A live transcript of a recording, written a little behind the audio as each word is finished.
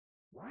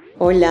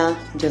Hola,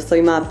 yo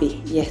soy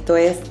Mapi y esto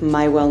es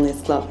My Wellness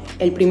Club,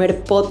 el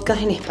primer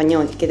podcast en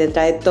español que te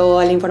trae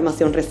toda la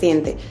información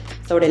reciente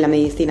sobre la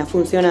medicina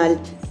funcional,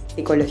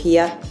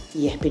 psicología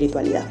y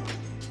espiritualidad.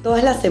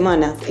 Todas las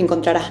semanas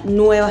encontrarás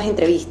nuevas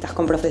entrevistas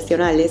con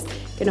profesionales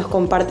que nos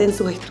comparten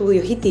sus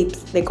estudios y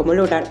tips de cómo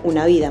lograr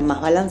una vida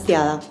más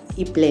balanceada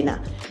y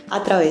plena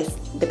a través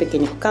de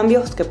pequeños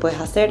cambios que puedes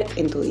hacer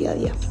en tu día a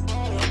día.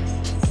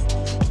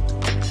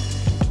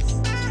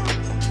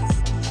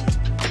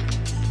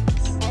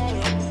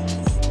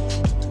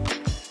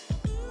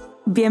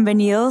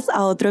 Bienvenidos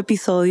a otro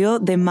episodio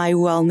de My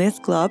Wellness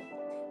Club.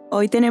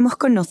 Hoy tenemos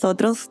con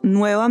nosotros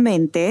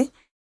nuevamente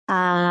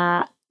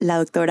a la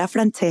doctora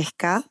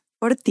Francesca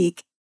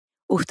Fortique.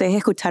 Ustedes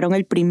escucharon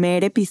el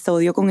primer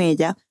episodio con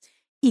ella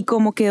y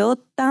como quedó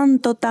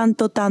tanto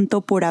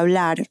por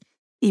hablar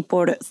y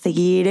por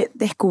seguir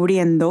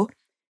descubriendo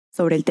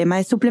sobre el tema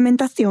de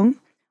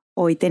suplementación,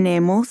 hoy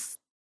tenemos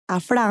a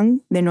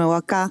Fran de nuevo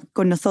acá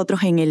con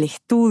nosotros en el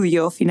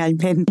estudio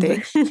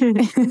finalmente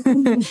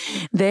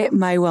de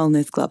My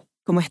Wellness Club.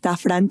 ¿Cómo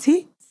estás,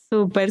 Franchi?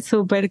 Súper.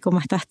 ¿Cómo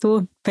estás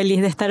tú?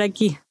 Feliz de estar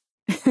aquí.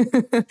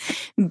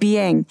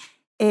 Bien.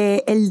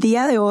 El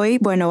día de hoy,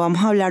 vamos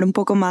a hablar un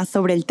poco más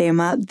sobre el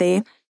tema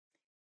de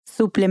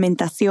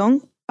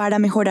suplementación para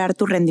mejorar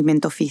tu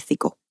rendimiento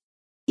físico.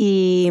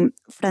 Y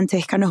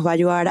Francesca nos va a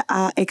ayudar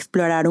a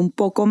explorar un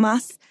poco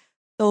más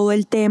todo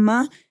el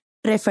tema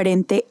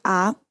referente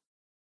a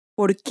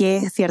por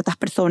qué ciertas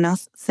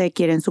personas se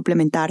quieren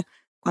suplementar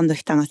cuando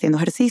están haciendo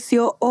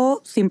ejercicio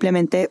o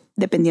simplemente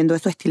dependiendo de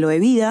su estilo de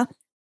vida.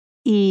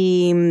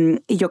 Y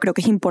yo creo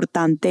que es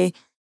importante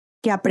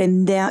que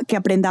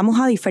aprendamos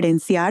a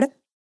diferenciar,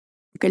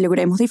 que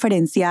logremos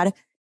diferenciar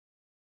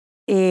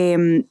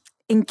en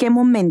qué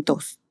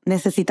momentos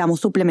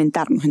necesitamos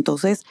suplementarnos.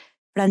 Entonces,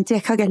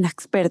 Francesca, que es la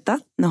experta,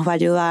 nos va a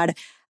ayudar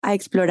a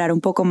explorar un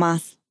poco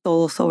más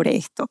todo sobre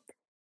esto.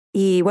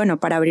 Y bueno,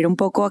 para abrir un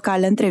poco acá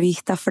la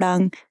entrevista,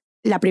 Fran,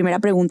 la primera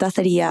pregunta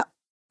sería,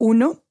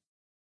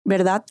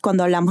 ¿verdad?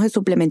 Cuando hablamos de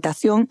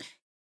suplementación,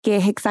 ¿qué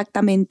es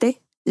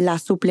exactamente la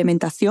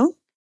suplementación?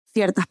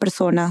 Ciertas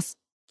personas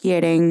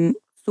quieren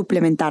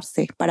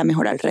suplementarse para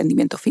mejorar el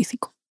rendimiento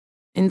físico.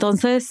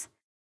 Entonces,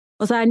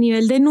 a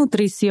nivel de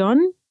nutrición,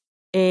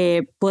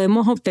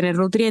 podemos obtener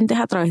nutrientes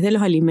a través de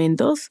los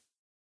alimentos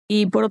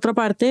y por otra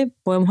parte,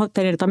 podemos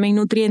obtener también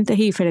nutrientes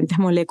y diferentes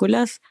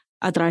moléculas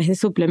a través de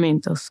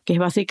suplementos, que es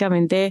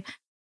básicamente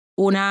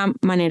una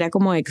manera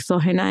como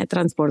exógena de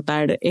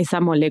transportar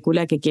esa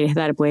molécula que quieres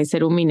dar. Puede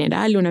ser un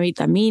mineral, una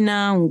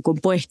vitamina, un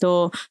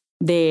compuesto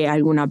de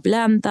alguna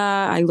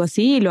planta, algo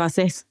así, y lo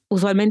haces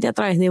usualmente a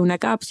través de una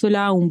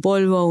cápsula, un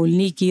polvo, un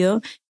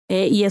líquido,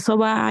 y eso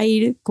va a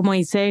ir, como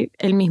dice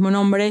el mismo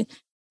nombre,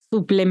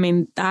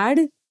 suplementar,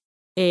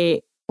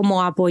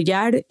 como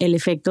apoyar el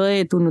efecto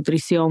de tu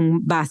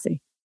nutrición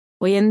base.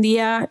 Hoy en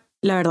día,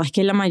 la verdad es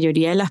que la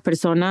mayoría de las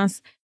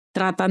personas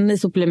tratan de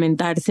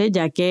suplementarse,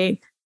 ya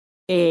que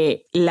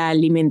la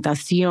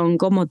alimentación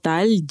como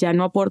tal ya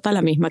no aporta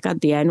la misma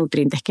cantidad de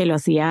nutrientes que lo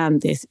hacía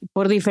antes,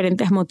 por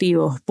diferentes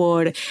motivos,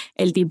 por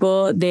el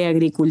tipo de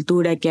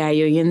agricultura que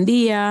hay hoy en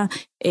día,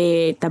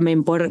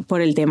 también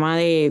por el tema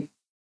de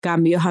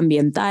cambios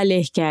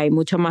ambientales, que hay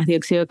mucho más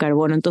dióxido de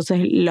carbono. Entonces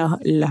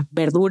las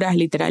verduras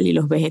literal y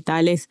los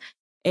vegetales,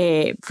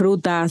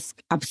 frutas,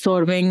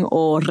 absorben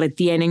o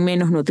retienen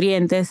menos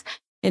nutrientes.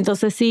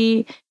 Entonces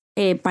sí,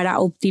 para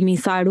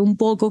optimizar un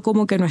poco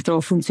como que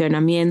nuestro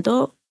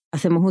funcionamiento,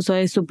 hacemos uso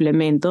de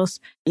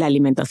suplementos, la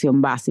alimentación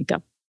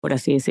básica, por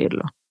así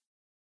decirlo.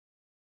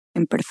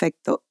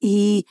 Perfecto.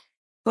 Y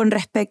con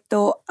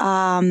respecto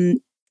a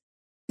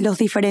los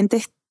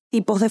diferentes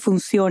tipos de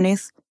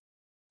funciones,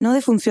 no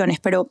de funciones,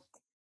 pero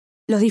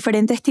los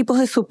diferentes tipos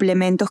de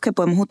suplementos que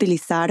podemos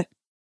utilizar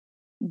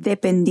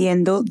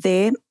dependiendo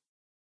de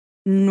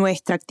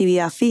nuestra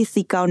actividad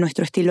física o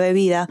nuestro estilo de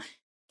vida,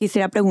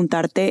 quisiera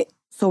preguntarte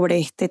sobre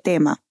este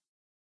tema.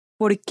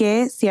 ¿Por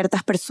qué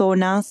ciertas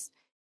personas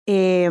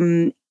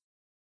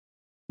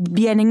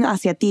vienen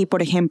hacia ti,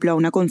 por ejemplo, a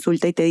una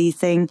consulta y te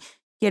dicen,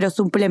 quiero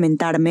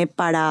suplementarme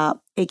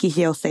para X,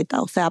 Y o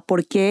Z? O sea,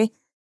 ¿por qué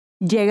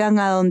llegan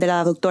a donde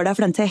la doctora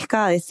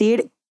Francesca a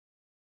decir,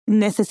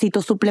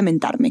 necesito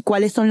suplementarme?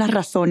 ¿Cuáles son las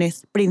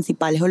razones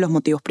principales o los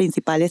motivos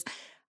principales,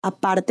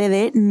 aparte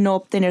de no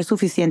obtener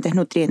suficientes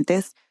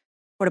nutrientes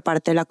por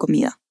parte de la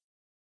comida?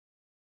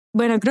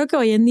 Bueno, creo que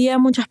hoy en día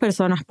muchas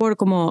personas, por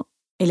como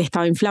el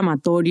estado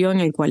inflamatorio en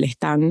el cual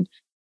están,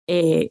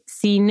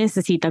 sí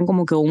necesitan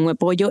como que un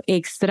apoyo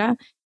extra.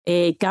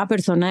 Cada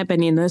persona,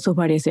 dependiendo de sus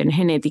variaciones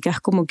genéticas,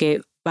 como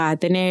que va a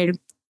tener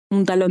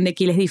un talón de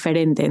Aquiles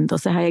diferente.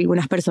 Entonces hay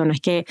algunas personas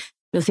que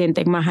lo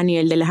sienten más a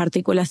nivel de las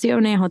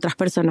articulaciones, otras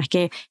personas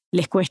que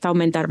les cuesta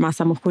aumentar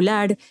masa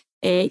muscular,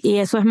 y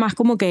eso es más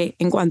como que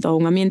en cuanto a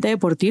un ambiente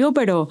deportivo,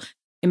 pero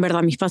en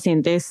verdad mis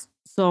pacientes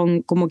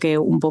son como que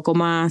un poco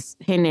más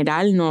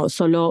general, no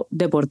solo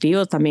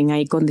deportivo, también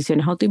hay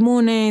condiciones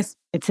autoinmunes,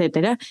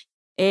 etcétera.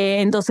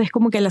 Entonces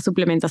como que la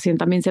suplementación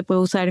también se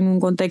puede usar en un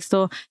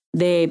contexto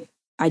de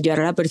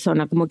ayudar a la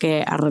persona como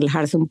que a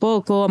relajarse un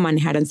poco, a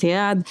manejar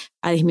ansiedad,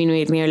 a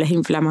disminuir niveles de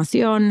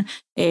inflamación,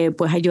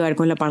 puedes ayudar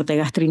con la parte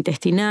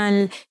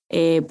gastrointestinal,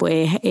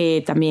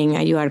 puedes también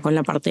ayudar con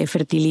la parte de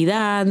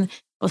fertilidad.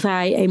 O sea,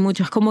 hay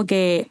muchos como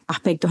que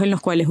aspectos en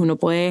los cuales uno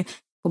puede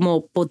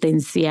como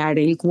potenciar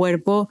el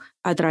cuerpo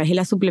a través de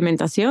la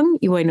suplementación.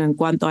 Y bueno, en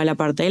cuanto a la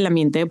parte del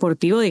ambiente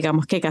deportivo,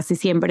 digamos que casi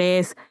siempre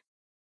es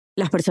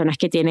las personas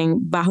que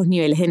tienen bajos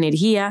niveles de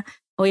energía.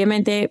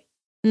 Obviamente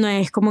no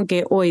es como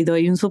que hoy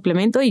doy un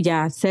suplemento y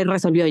ya se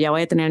resolvió, ya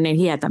voy a tener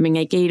energía. También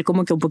hay que ir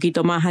como que un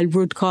poquito más al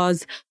root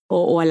cause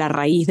o a la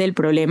raíz del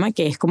problema,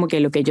 que es como que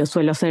lo que yo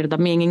suelo hacer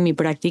también en mi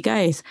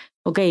práctica es,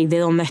 ok, ¿de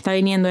dónde está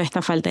viniendo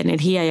esta falta de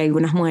energía? Hay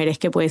algunas mujeres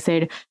que puede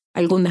ser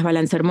algún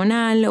desbalance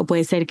hormonal o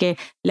puede ser que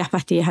las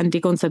pastillas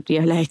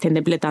anticonceptivas las estén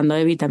depletando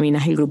de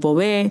vitaminas del grupo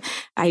B.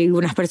 Hay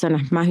algunas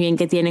personas más bien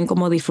que tienen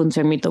como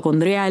disfunción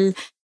mitocondrial.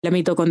 La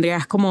mitocondria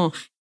es como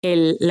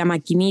la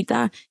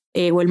maquinita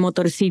o el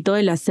motorcito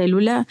de la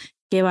célula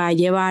que va a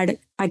llevar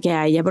a que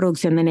haya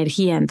producción de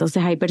energía.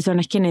 Entonces hay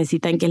personas que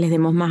necesitan que les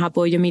demos más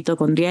apoyo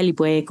mitocondrial y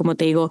puede, como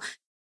te digo,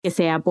 que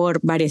sea por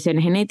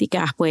variaciones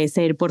genéticas, puede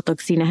ser por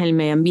toxinas del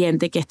medio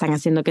ambiente que están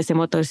haciendo que ese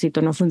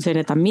motorcito no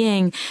funcione tan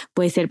bien,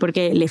 puede ser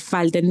porque le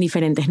falten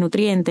diferentes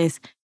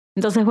nutrientes.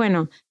 Entonces,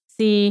 bueno,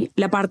 sí,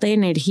 la parte de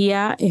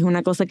energía es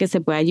una cosa que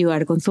se puede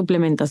ayudar con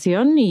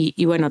suplementación y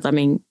bueno,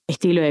 también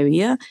estilo de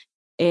vida,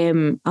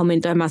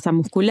 aumento de masa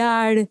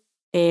muscular,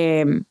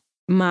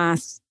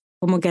 más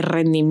como que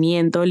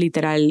rendimiento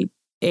literal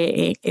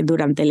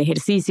durante el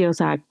ejercicio, o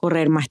sea,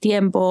 correr más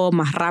tiempo,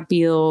 más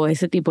rápido,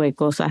 ese tipo de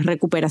cosas,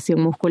 recuperación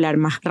muscular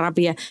más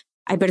rápida.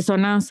 Hay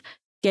personas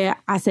que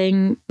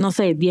hacen, no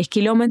sé, 10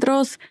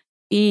 kilómetros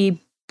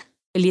y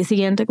el día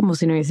siguiente como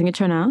si no hubiesen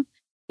hecho nada.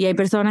 Y hay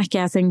personas que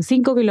hacen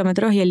 5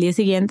 kilómetros y el día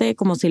siguiente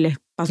como si les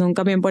pasó un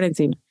camión por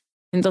encima.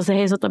 Entonces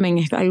eso también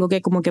es algo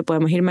que como que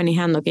podemos ir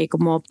manejando, que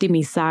como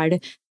optimizar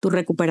tu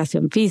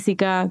recuperación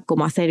física,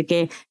 cómo hacer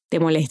que te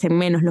molesten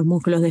menos los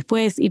músculos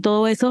después y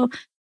todo eso.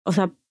 O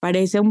sea,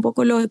 parece un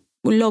poco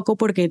loco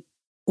porque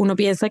uno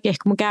piensa que es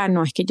como que,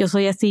 no, es que yo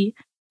soy así.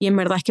 Y en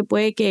verdad es que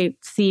puede que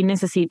sí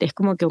necesites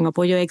como que un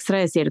apoyo extra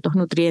de ciertos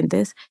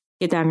nutrientes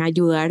que te van a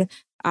ayudar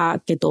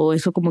a que todo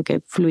eso como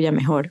que fluya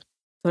mejor,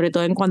 sobre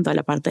todo en cuanto a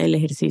la parte del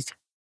ejercicio.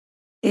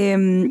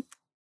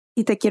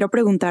 Y te quiero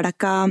preguntar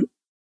acá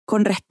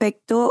con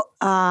respecto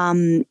a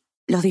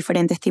los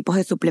diferentes tipos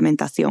de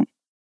suplementación.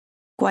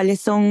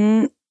 ¿Cuáles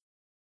son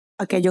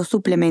aquellos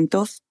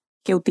suplementos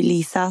que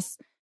utilizas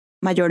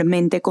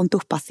mayormente con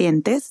tus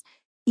pacientes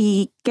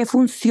y qué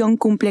función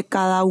cumple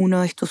cada uno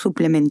de estos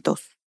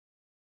suplementos?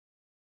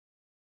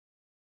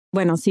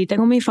 Bueno, sí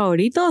tengo mis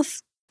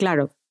favoritos,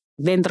 claro,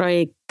 dentro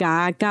de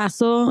cada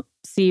caso,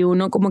 si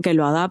uno como que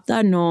lo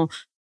adapta, no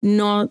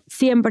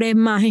siempre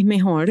más es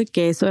mejor,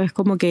 que eso es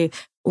como que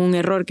un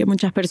error que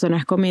muchas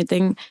personas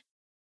cometen.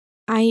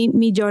 Hay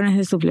millones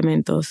de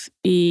suplementos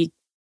y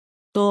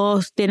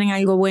todos tienen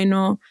algo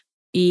bueno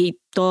y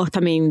todos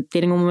también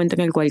tienen un momento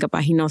en el cual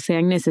capaz y no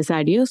sean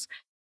necesarios,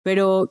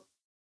 pero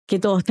que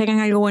todos tengan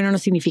algo bueno no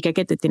significa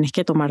que te tienes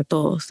que tomar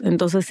todos.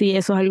 Entonces sí,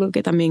 eso es algo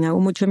que también hago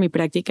mucho en mi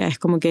práctica, es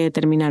como que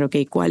determinar, ok,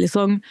 cuáles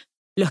son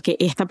los que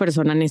esta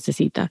persona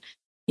necesita.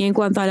 Y en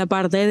cuanto a la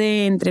parte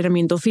de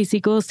entrenamiento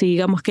físico, sí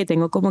digamos que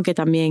tengo como que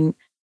también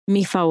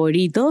mis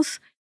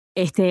favoritos.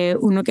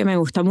 Uno que me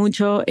gusta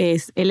mucho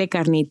es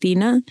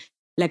L-carnitina.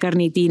 La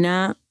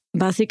carnitina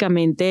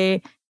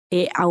básicamente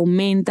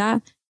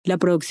aumenta la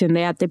producción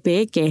de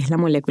ATP, que es la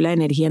molécula de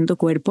energía en tu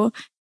cuerpo,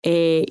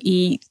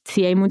 y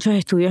sí hay muchos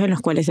estudios en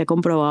los cuales se ha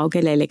comprobado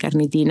que la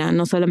L-carnitina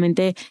no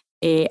solamente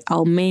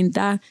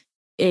aumenta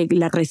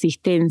la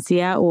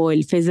resistencia o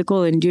el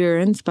physical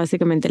endurance,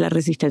 básicamente la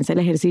resistencia al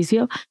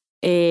ejercicio,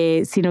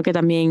 sino que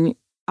también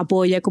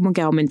apoya como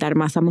que a aumentar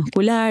masa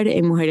muscular.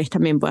 En mujeres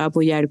también puede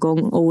apoyar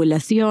con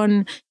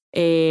ovulación,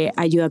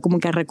 ayuda como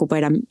que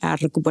a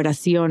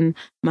recuperación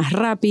más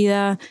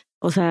rápida,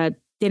 o sea,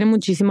 tiene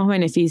muchísimos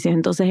beneficios.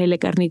 Entonces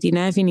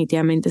L-carnitina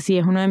definitivamente sí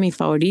es uno de mis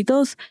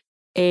favoritos.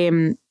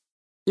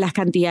 Las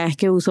cantidades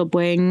que uso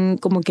pueden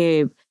como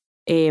que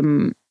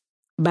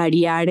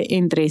variar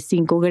entre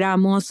 5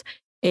 gramos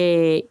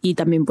y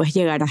también puedes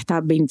llegar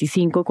hasta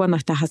 25 cuando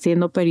estás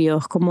haciendo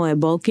periodos como de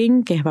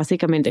bulking, que es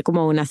básicamente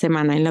como una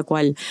semana en la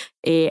cual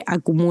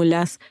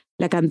acumulas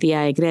la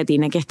cantidad de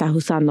creatina que estás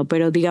usando.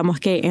 Pero digamos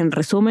que en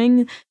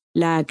resumen,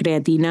 la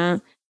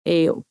creatina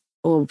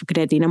o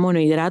creatina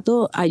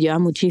monohidrato ayuda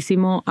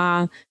muchísimo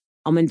a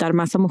aumentar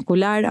masa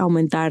muscular,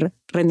 aumentar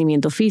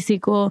rendimiento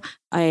físico,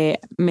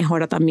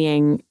 mejora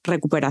también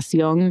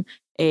recuperación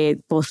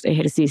post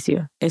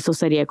ejercicio. Eso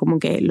sería como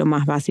que lo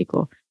más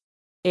básico.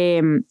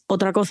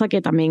 Otra cosa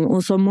que también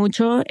uso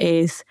mucho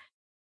es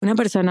una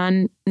persona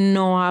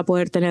no va a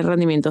poder tener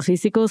rendimiento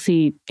físico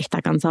si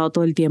está cansado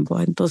todo el tiempo.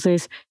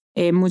 Entonces,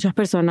 muchas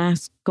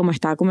personas, como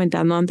estaba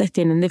comentando antes,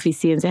 tienen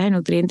deficiencias de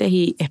nutrientes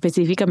y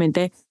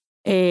específicamente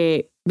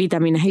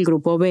vitaminas del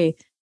grupo B.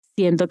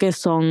 Siento que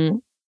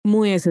son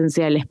muy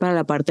esenciales para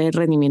la parte del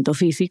rendimiento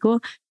físico.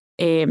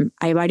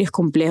 Hay varios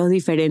complejos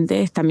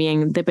diferentes,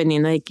 también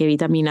dependiendo de qué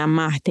vitamina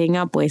más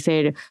tenga, puede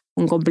ser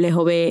un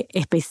complejo B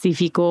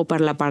específico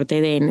para la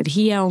parte de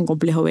energía, un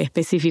complejo B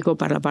específico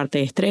para la parte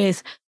de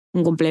estrés,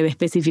 un complejo B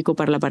específico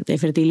para la parte de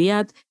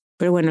fertilidad.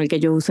 Pero bueno, el que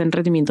yo uso en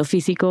rendimiento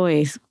físico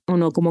es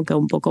uno como que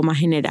un poco más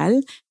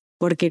general,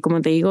 porque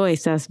como te digo,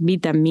 esas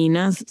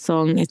vitaminas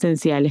son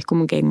esenciales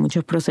como que en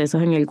muchos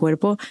procesos en el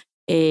cuerpo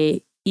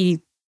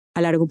y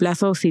a largo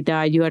plazo sí te va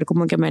a ayudar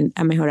como que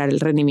a mejorar el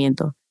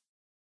rendimiento.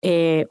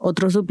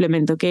 Otro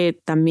suplemento que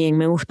también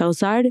me gusta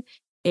usar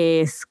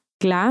es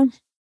CLA,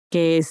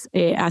 que es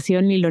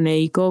ácido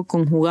linoleico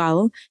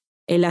conjugado.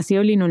 El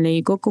ácido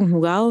linoleico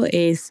conjugado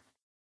es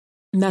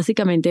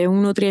básicamente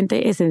un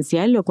nutriente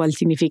esencial, lo cual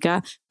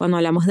significa, cuando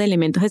hablamos de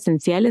elementos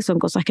esenciales, son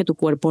cosas que tu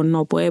cuerpo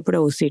no puede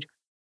producir.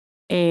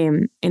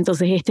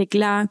 Entonces este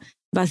CLA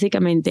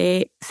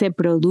básicamente se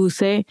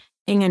produce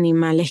en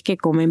animales que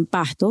comen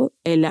pasto.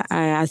 El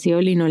ácido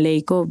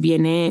linoleico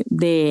viene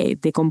de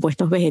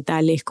compuestos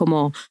vegetales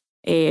como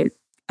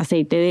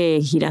aceite de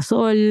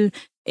girasol,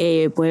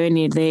 puede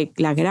venir de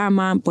la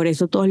grama. Por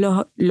eso todas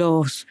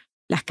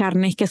las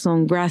carnes que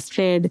son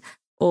grass-fed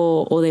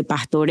o de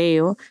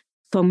pastoreo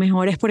son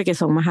mejores porque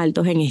son más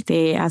altos en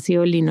este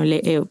ácido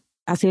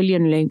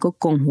linoleico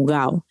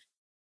conjugado.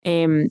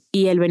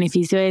 Y el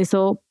beneficio de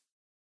eso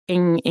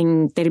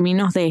en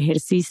términos de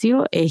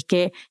ejercicio es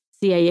que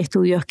sí hay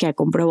estudios que han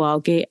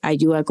comprobado que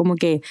ayuda como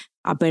que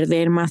a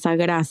perder masa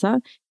grasa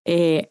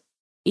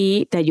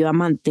y te ayuda a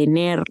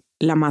mantener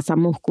la masa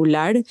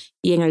muscular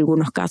y en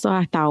algunos casos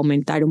hasta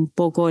aumentar un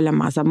poco la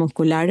masa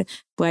muscular.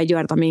 Puede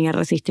ayudar también a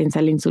resistencia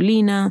a la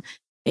insulina.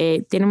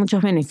 Tiene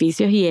muchos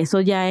beneficios y eso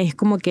ya es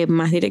como que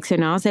más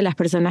direccionado hacia las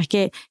personas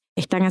que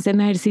están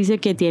haciendo ejercicio,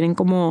 que tienen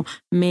como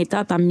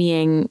meta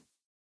también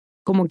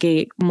como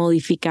que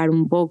modificar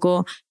un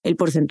poco el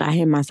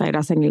porcentaje de masa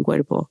grasa en el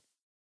cuerpo.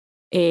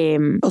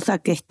 O sea,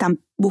 que están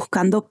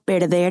buscando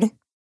perder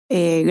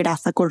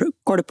grasa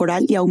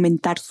corporal y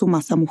aumentar su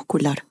masa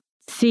muscular.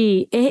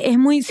 Sí,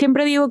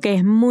 siempre digo que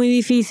es muy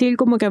difícil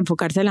como que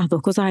enfocarse en las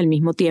dos cosas al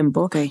mismo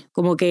tiempo. Okay.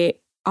 Como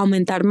que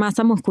aumentar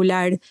masa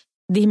muscular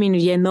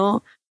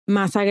disminuyendo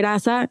masa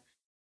grasa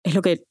es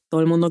lo que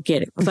todo el mundo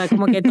quiere. O sea,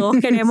 como que todos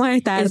queremos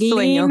estar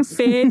lean,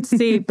 fit,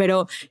 sí,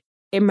 pero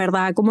en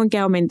verdad como que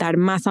aumentar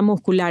masa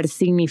muscular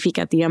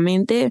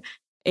significativamente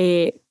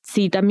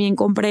sí también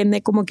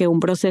comprende como que un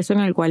proceso en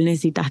el cual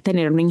necesitas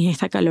tener una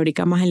ingesta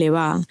calórica más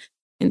elevada.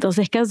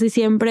 Entonces casi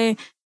siempre,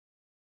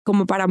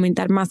 como para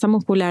aumentar masa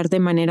muscular de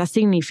manera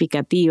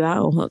significativa,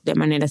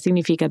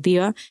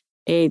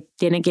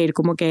 tiene que ir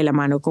como que de la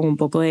mano con un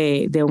poco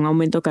de un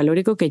aumento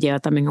calórico que lleva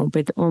también a un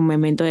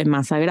aumento de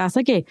masa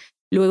grasa, que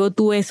luego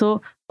tú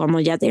eso, como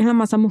ya tienes la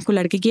masa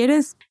muscular que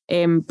quieres,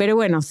 pero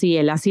bueno, sí,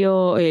 el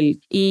ácido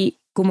y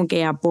como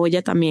que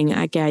apoya también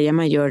a que haya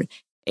mayor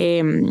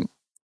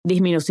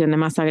disminución de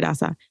masa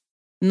grasa.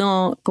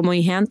 No, como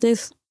dije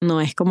antes, no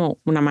es como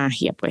una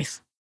magia,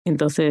 pues.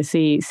 Entonces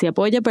sí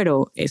apoya,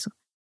 pero eso.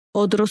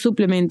 Otro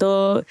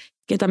suplemento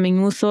que también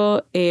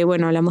uso,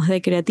 hablamos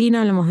de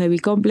creatina, hablamos de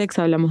B-complex,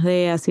 hablamos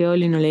de ácido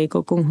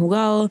linoleico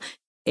conjugado.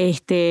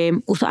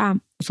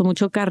 Uso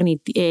mucho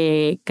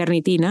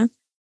carnitina,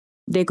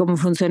 de cómo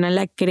funciona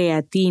la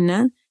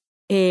creatina,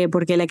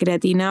 porque la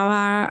creatina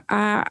va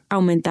a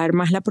aumentar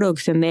más la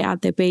producción de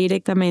ATP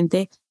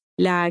directamente.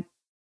 La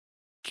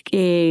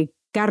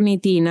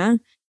carnitina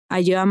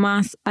ayuda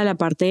más a la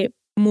parte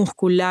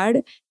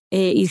muscular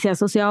y se ha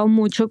asociado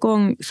mucho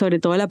con, sobre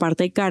todo, la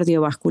parte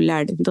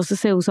cardiovascular. Entonces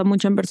se usa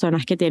mucho en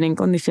personas que tienen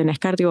condiciones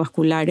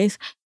cardiovasculares,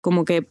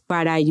 como que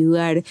para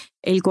ayudar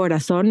el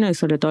corazón,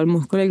 sobre todo el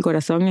músculo del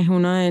corazón, es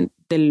una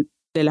de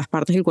las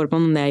partes del cuerpo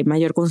donde hay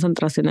mayor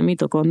concentración de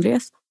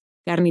mitocondrias.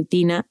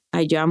 Carnitina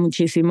ayuda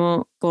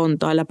muchísimo con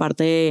toda la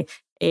parte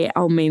de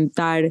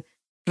aumentar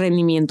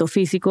rendimiento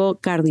físico,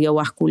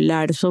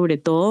 cardiovascular sobre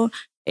todo,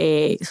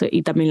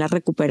 y también la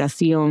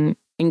recuperación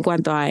en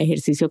cuanto a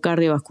ejercicio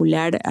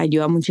cardiovascular,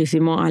 ayuda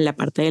muchísimo a la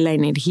parte de la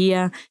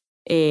energía.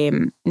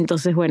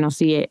 Entonces, bueno,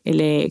 sí,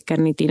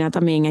 carnitina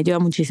también ayuda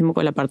muchísimo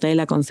con la parte de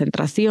la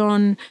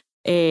concentración.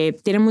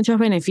 Tiene muchos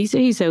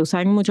beneficios y se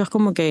usa en muchos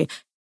como que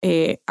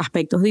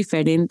aspectos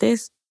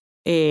diferentes,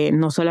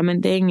 no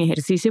solamente en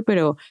ejercicio,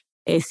 pero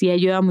sí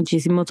ayuda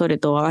muchísimo sobre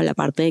todo a la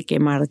parte de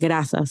quemar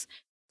grasas.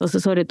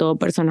 Entonces, sobre todo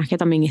personas que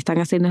también están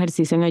haciendo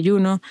ejercicio en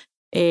ayuno,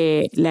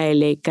 la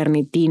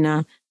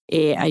L-carnitina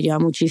ayuda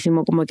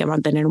muchísimo como que a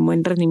mantener un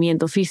buen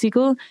rendimiento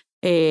físico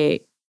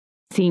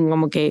sin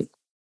como que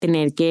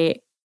tener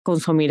que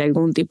consumir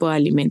algún tipo de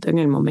alimento en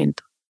el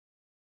momento.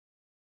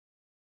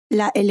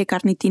 La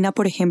L-carnitina,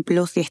 por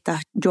ejemplo,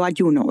 yo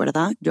ayuno,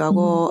 ¿verdad? Yo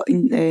hago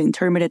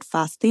intermittent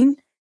fasting,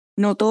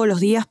 no todos los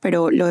días,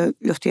 pero lo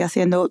estoy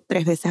haciendo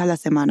 3 veces a la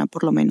semana,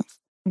 por lo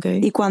menos. Okay.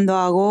 Y cuando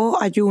hago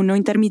ayuno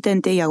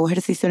intermitente y hago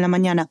ejercicio en la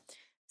mañana,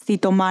 si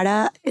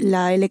tomara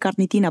la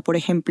L-carnitina, por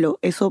ejemplo,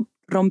 ¿eso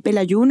rompe el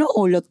ayuno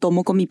o lo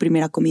tomo con mi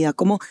primera comida?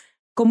 ¿Cómo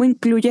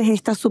incluyes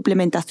estas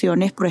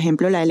suplementaciones, por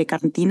ejemplo, la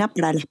L-carnitina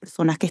para las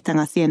personas que están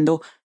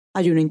haciendo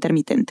ayuno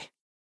intermitente?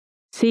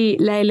 Sí,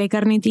 la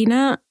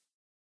L-carnitina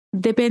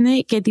depende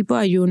de qué tipo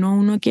de ayuno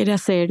uno quiere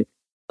hacer.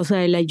 O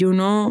sea, el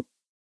ayuno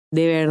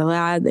de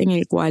verdad en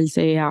el cual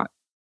sea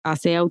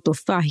hace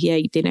autofagia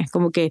y tienes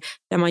como que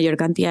la mayor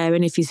cantidad de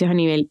beneficios a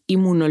nivel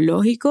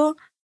inmunológico,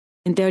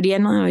 en teoría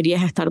no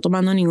deberías estar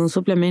tomando ningún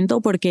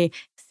suplemento porque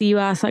sí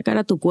va a sacar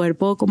a tu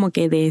cuerpo como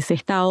que de ese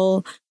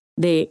estado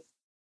de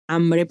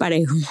hambre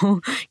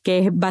parejo, que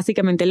es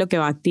básicamente lo que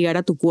va a activar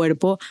a tu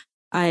cuerpo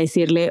a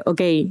decirle,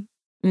 ok,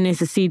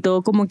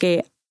 necesito como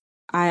que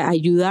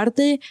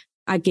ayudarte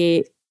a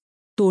que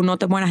tú no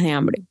te mueras de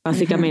hambre,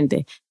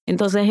 básicamente.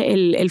 Entonces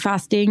el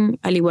fasting,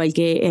 al igual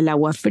que el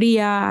agua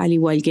fría, al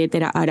igual que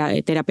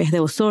terapias de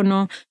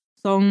ozono,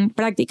 son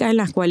prácticas en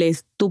las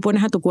cuales tú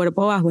pones a tu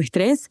cuerpo bajo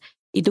estrés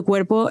y tu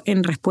cuerpo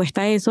en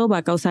respuesta a eso va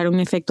a causar un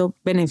efecto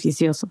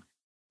beneficioso.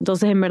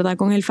 Entonces, en verdad,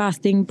 con el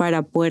fasting,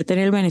 para poder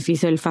tener el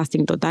beneficio del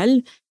fasting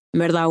total, en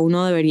verdad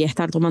uno debería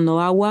estar tomando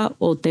agua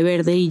o té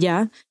verde y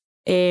ya.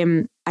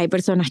 Hay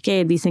personas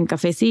que dicen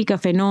café sí,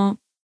 café no.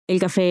 El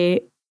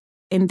café,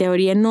 en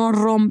teoría, no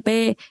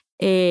rompe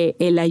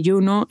el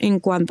ayuno en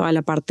cuanto a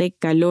la parte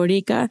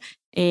calórica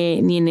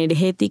ni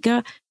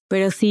energética,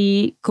 pero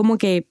sí como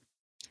que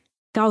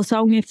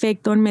causa un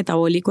efecto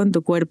metabólico en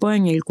tu cuerpo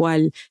en el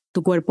cual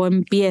tu cuerpo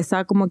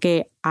empieza como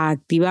que a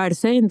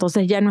activarse,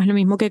 entonces ya no es lo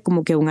mismo que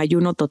como que un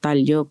ayuno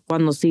total. Yo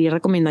cuando sí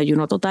recomiendo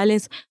ayuno total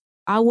es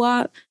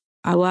agua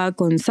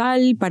con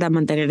sal para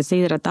mantenerse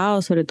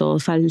hidratado, sobre todo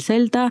sal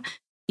celta,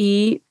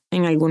 y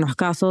en algunos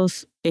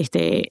casos el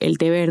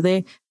té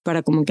verde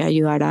para como que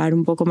ayudar a dar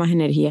un poco más de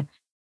energía.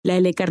 La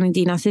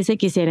L-carnitina, si se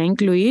quisiera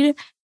incluir,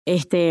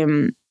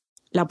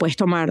 la puedes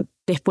tomar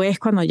después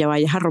cuando ya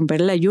vayas a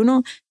romper el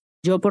ayuno.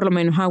 Yo por lo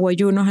menos hago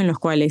ayunos en los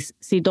cuales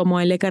sí tomo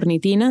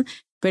L-carnitina,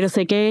 pero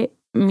sé que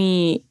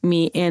mi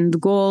end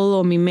goal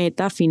o mi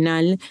meta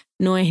final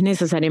no es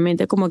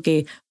necesariamente como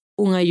que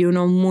un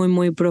ayuno muy,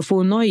 muy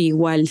profundo,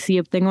 igual sí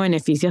obtengo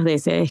beneficios de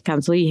ese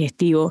descanso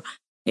digestivo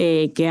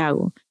que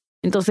hago.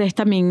 Entonces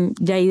también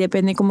ya ahí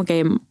depende como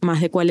que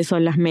más de cuáles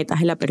son las metas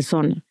de la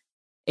persona.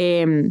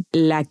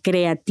 La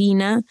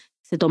creatina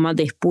se toma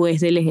después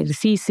del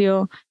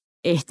ejercicio,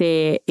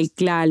 el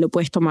CLA lo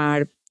puedes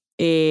tomar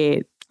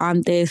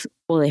antes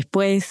o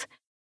después,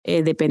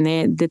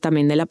 depende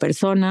también de la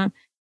persona.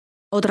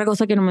 Otra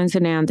cosa que no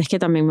mencioné antes que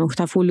también me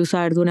gusta full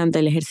usar durante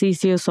el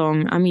ejercicio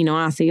son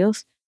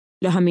aminoácidos.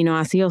 Los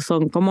aminoácidos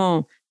son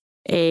como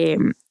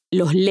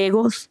los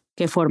legos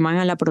que forman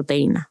a la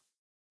proteína.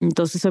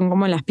 Entonces son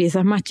como las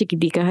piezas más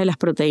chiquiticas de las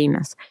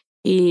proteínas.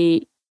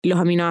 Y los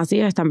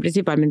aminoácidos están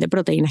principalmente en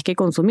proteínas que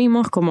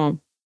consumimos,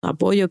 como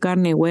pollo,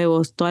 carne,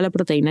 huevos, toda la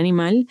proteína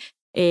animal.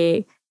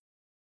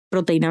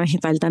 Proteína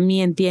vegetal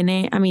también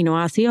tiene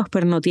aminoácidos,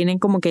 pero no tienen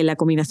como que la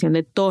combinación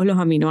de todos los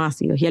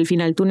aminoácidos. Y al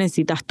final tú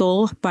necesitas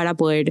todos para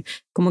poder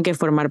como que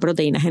formar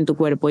proteínas en tu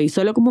cuerpo. Y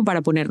solo como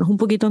para ponernos un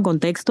poquito en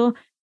contexto,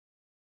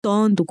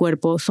 todo en tu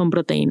cuerpo son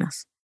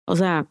proteínas. O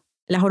sea,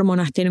 las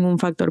hormonas tienen un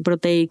factor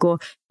proteico,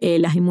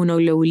 las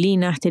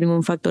inmunoglobulinas tienen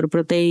un factor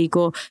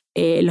proteico,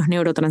 los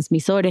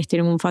neurotransmisores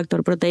tienen un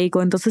factor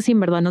proteico. Entonces, si en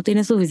verdad no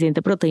tienes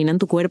suficiente proteína en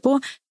tu cuerpo,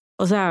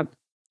 o sea,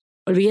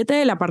 olvídate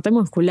de la parte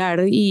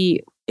muscular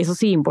y eso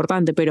sí,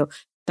 importante, pero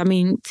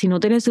también si no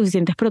tienes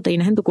suficientes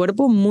proteínas en tu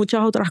cuerpo,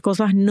 muchas otras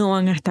cosas no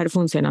van a estar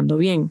funcionando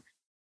bien.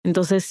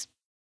 Entonces,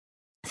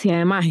 si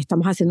además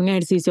estamos haciendo un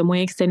ejercicio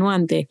muy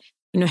extenuante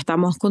y no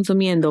estamos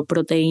consumiendo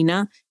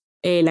proteína,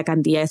 la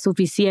cantidad es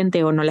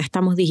suficiente o no la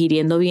estamos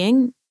digiriendo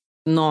bien,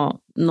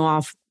 no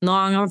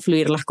van a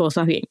fluir las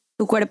cosas bien.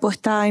 Tu cuerpo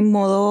está en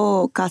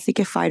modo casi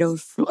que fight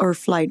or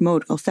flight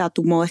mode. O sea,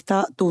 tu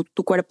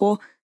cuerpo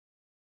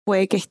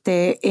puede que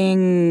esté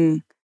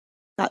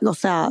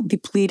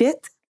depleted,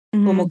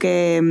 como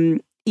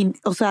que,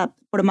 o sea,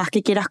 por más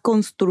que quieras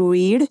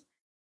construir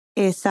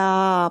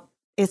esa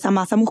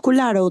masa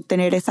muscular o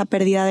tener esa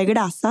pérdida de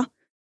grasa,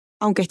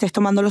 aunque estés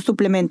tomando los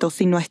suplementos,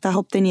 si no estás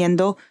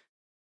obteniendo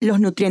los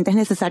nutrientes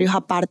necesarios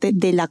aparte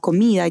de la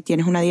comida y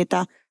tienes una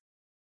dieta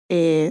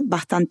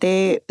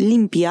bastante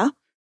limpia,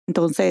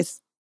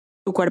 entonces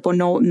tu cuerpo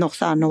no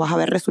vas a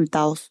ver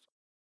resultados.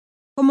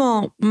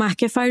 Como más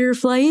que fight or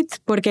flight,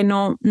 porque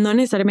no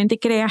necesariamente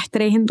creas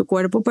estrés en tu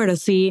cuerpo, pero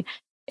sí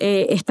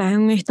estás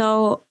en un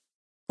estado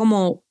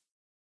como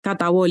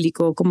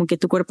catabólico, como que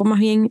tu cuerpo más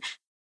bien,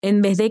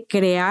 en vez de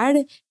crear,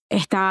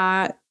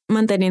 está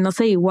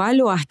manteniéndose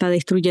igual o hasta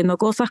destruyendo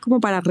cosas como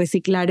para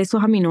reciclar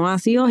esos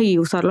aminoácidos y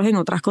usarlos en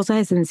otras cosas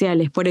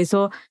esenciales. Por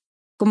eso,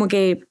 como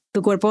que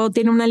tu cuerpo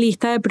tiene una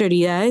lista de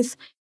prioridades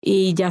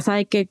y ya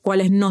sabe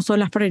cuáles no son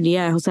las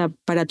prioridades. O sea,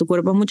 para tu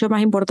cuerpo es mucho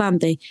más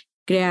importante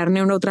crear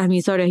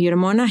neurotransmisores y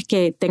hormonas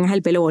que tengas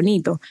el pelo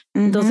bonito.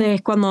 Entonces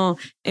es cuando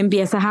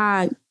empiezas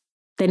a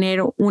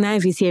tener una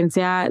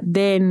deficiencia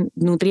de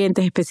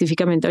nutrientes,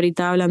 específicamente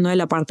ahorita hablando de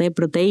la parte de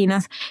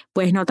proteínas,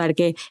 puedes notar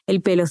que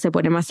el pelo se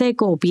pone más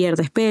seco o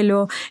pierdes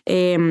pelo,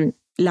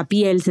 la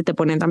piel se te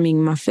pone también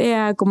más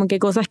fea, como que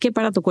cosas que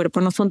para tu cuerpo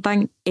no son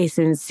tan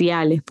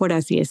esenciales, por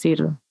así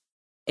decirlo.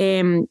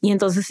 Y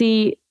entonces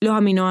sí, los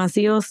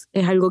aminoácidos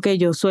es algo que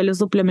yo suelo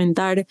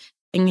suplementar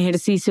en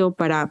ejercicio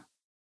para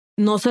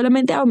no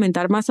solamente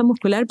aumentar masa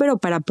muscular, pero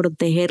para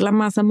proteger la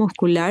masa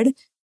muscular.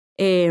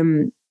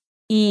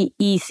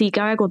 Y sí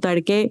cabe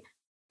acotar que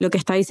lo que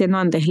estaba diciendo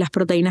antes, las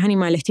proteínas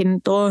animales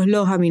tienen todos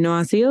los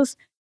aminoácidos,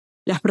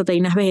 las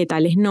proteínas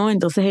vegetales no,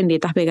 entonces en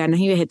dietas veganas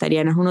y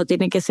vegetarianas uno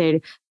tiene que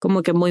ser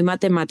como que muy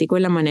matemático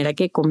en la manera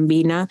que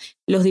combina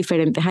los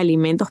diferentes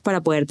alimentos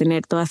para poder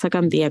tener toda esa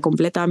cantidad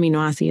completa de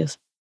aminoácidos.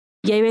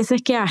 Y hay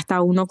veces que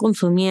hasta uno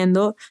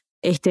consumiendo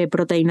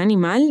proteína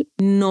animal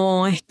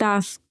no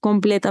estás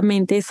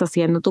completamente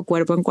saciando tu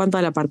cuerpo en cuanto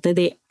a la parte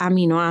de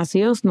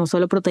aminoácidos, no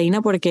solo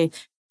proteína, porque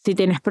si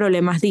tienes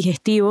problemas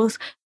digestivos,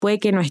 puede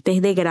que no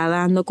estés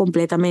degradando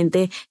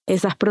completamente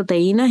esas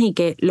proteínas y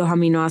que los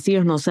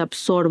aminoácidos no se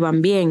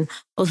absorban bien.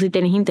 O si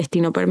tienes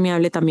intestino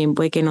permeable, también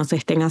puede que no se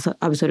estén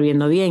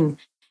absorbiendo bien.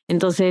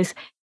 Entonces,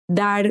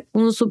 dar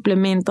un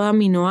suplemento de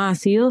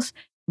aminoácidos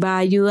va a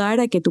ayudar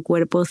a que tu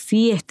cuerpo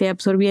sí esté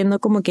absorbiendo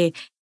como que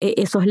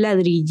esos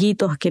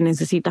ladrillitos que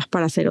necesitas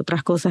para hacer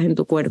otras cosas en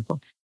tu cuerpo.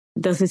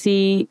 Entonces,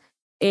 sí,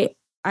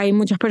 hay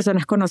muchas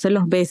personas que conocen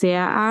los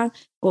BCAA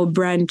o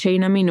Branched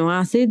Chain Amino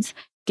Acids,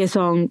 que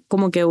son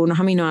como que unos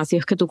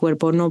aminoácidos que tu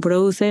cuerpo no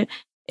produce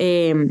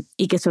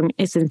y que son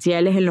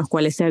esenciales, en los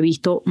cuales se ha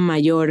visto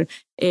mayor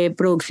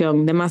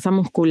producción de masa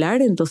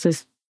muscular.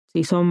 Entonces,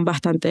 sí, son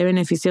bastante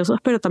beneficiosos,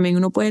 pero también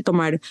uno puede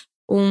tomar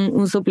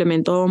un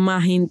suplemento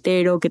más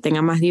entero que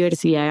tenga más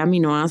diversidad de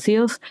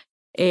aminoácidos.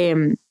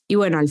 Y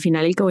bueno, al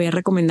final el que voy a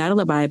recomendar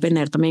va a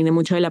depender también de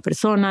mucho de la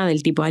persona,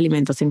 del tipo de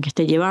alimentación que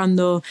esté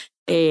llevando,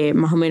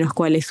 más o menos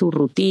cuál es su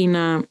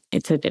rutina,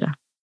 etcétera.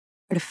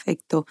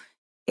 Perfecto.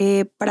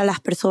 Para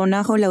las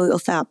personas,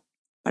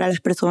 para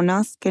las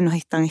personas que nos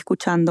están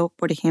escuchando,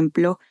 por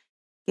ejemplo,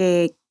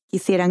 que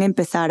quisieran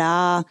empezar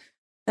a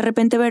de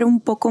repente ver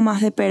un poco más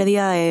de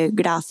pérdida de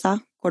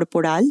grasa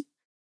corporal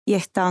y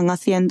están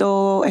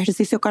haciendo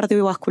ejercicio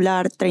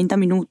cardiovascular 30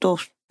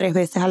 minutos 3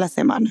 veces a la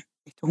semana.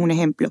 Esto es un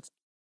ejemplo.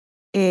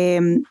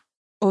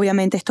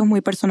 Obviamente esto es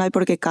muy personal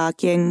porque cada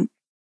quien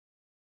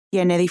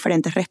tiene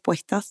diferentes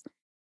respuestas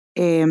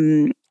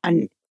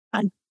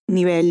a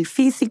nivel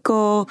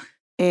físico,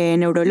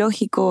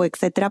 neurológico,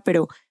 etcétera,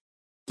 pero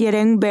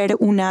quieren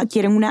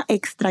una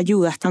extra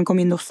ayuda. Están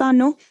comiendo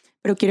sano,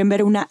 pero quieren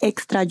ver una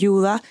extra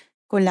ayuda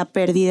con la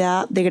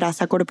pérdida de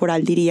grasa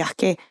corporal. ¿Dirías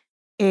que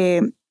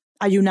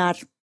ayunar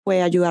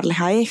puede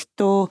ayudarles a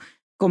esto?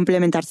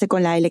 Complementarse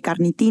con la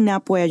L-carnitina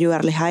puede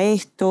ayudarles a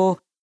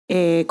esto,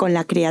 con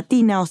la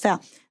creatina. O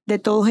sea, de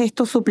todos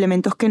estos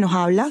suplementos que nos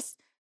hablas,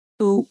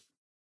 ¿tú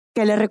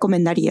qué le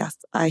recomendarías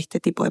a este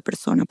tipo de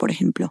persona, por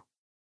ejemplo?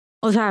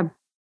 O sea,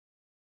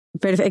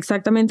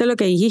 exactamente lo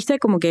que dijiste,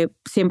 como que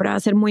siempre va a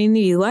ser muy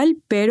individual,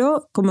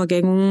 pero como que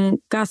en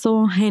un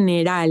caso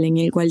general en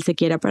el cual se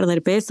quiera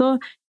perder peso,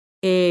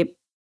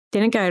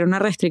 tiene que haber una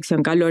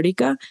restricción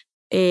calórica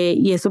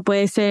y eso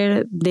puede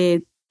ser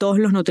de todos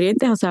los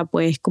nutrientes, o sea,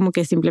 puedes como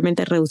que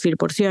simplemente reducir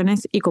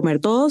porciones y comer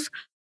todos,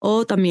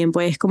 o también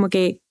puedes como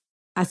que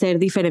hacer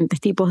diferentes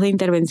tipos de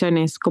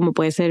intervenciones, como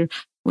puede ser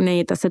una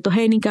dieta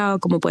cetogénica o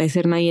como puede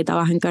ser una dieta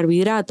baja en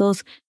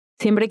carbohidratos.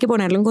 Siempre hay que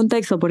ponerlo en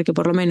contexto porque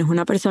por lo menos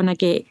una persona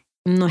que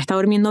no está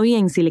durmiendo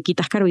bien, si le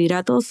quitas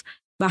carbohidratos,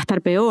 va a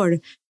estar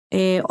peor.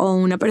 O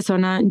una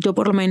persona, yo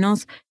por lo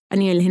menos a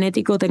nivel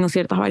genético tengo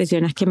ciertas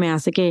variaciones que me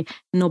hace que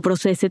no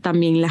procese tan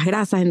bien las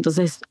grasas,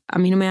 entonces a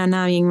mí no me da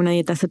nada bien una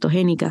dieta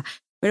cetogénica.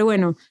 Pero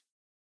bueno,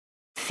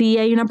 sí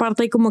hay una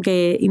parte como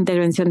que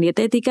intervención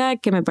dietética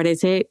que me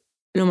parece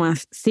lo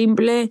más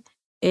simple,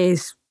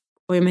 es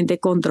obviamente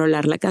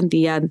controlar la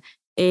cantidad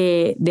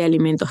de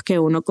alimentos que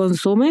uno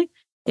consume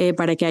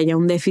para que haya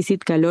un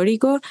déficit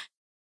calórico.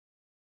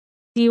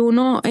 Si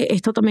uno,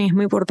 esto también es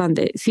muy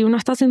importante, si uno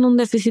está haciendo un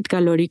déficit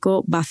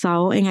calórico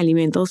basado en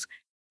alimentos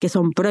que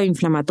son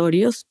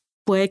proinflamatorios,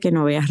 puede que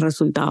no veas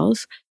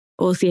resultados.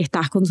 O si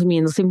estás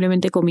consumiendo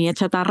simplemente comida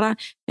chatarra,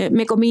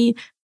 me comí,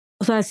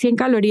 100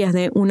 calorías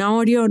de una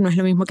Oreo no es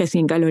lo mismo que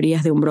 100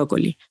 calorías de un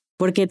brócoli,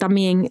 porque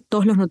también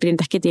todos los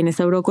nutrientes que tiene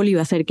ese brócoli va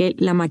a hacer que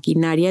la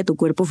maquinaria de tu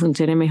cuerpo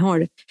funcione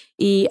mejor.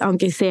 Y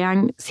aunque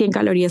sean 100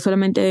 calorías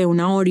solamente de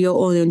una Oreo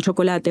o de un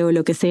chocolate o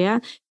lo que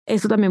sea,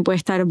 eso también puede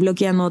estar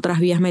bloqueando otras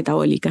vías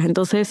metabólicas.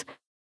 Entonces,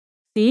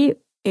 sí,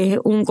 es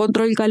un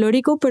control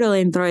calórico, pero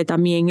dentro de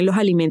también los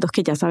alimentos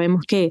que ya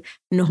sabemos que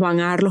nos van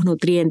a dar los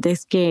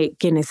nutrientes que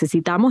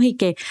necesitamos y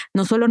que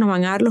no solo nos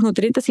van a dar los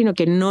nutrientes, sino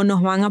que no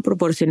nos van a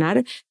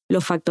proporcionar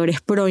los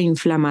factores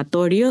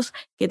proinflamatorios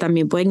que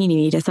también pueden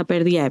inhibir esa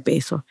pérdida de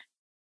peso.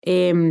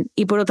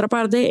 Y por otra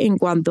parte, en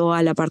cuanto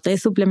a la parte de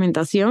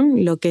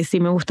suplementación, lo que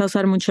sí me gusta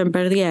usar mucho en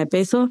pérdida de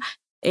peso,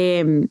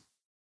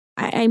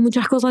 hay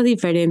muchas cosas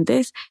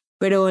diferentes,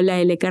 pero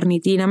la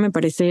L-carnitina me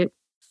parece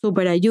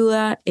súper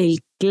ayuda, el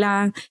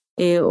CLA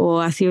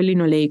o ácido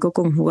linoleico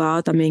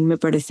conjugado también me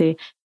parece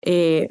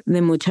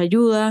de mucha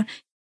ayuda.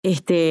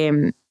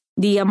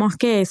 Digamos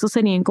que eso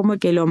serían como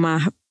que lo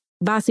más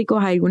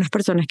básicos. Hay algunas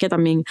personas que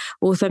también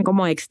usan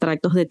como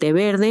extractos de té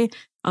verde,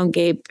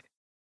 aunque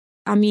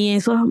a mí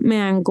esos me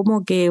dan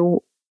como que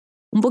un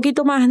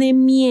poquito más de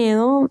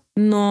miedo,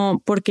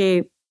 no,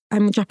 porque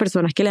hay muchas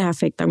personas que les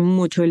afectan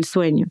mucho el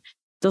sueño.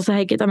 Entonces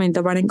hay que también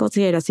tomar en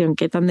consideración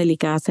qué tan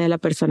delicada sea la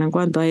persona en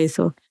cuanto a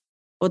eso.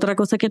 Otra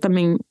cosa que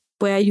también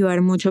puede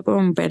ayudar mucho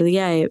con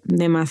pérdida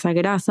de masa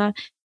grasa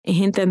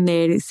es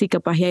entender si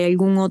capaz hay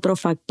algún otro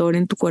factor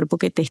en tu cuerpo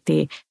que te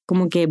esté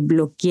como que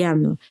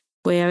bloqueando.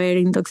 Puede haber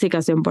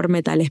intoxicación por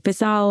metales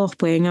pesados,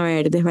 pueden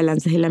haber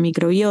desbalances en la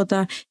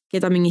microbiota que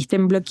también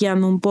estén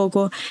bloqueando un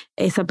poco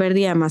esa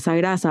pérdida de masa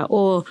grasa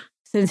o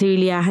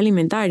sensibilidades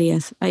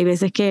alimentarias. Hay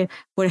veces que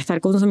por estar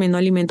consumiendo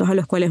alimentos a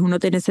los cuales uno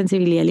tiene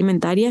sensibilidad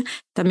alimentaria,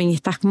 también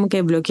estás como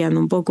que bloqueando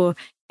un poco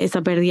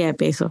esa pérdida de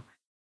peso.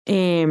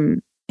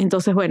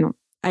 Entonces, bueno,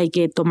 hay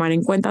que tomar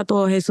en cuenta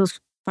todos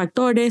esos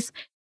factores.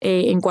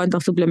 En cuanto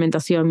a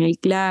suplementación, el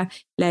CLA,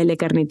 la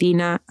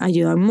L-carnitina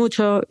ayudan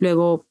mucho.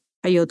 Luego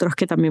hay otros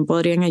que también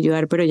podrían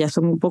ayudar, pero ya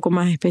son un poco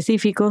más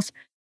específicos.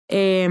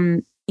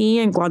 Y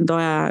en cuanto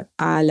a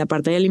la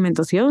parte de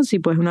alimentación, sí,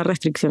 pues una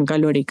restricción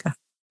calórica.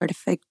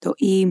 Perfecto.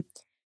 Y,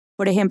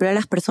 por ejemplo, a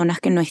las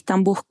personas que no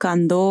están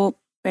buscando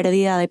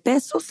pérdida de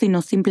peso,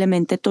 sino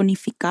simplemente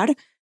tonificar,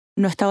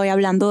 no estoy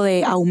hablando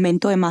de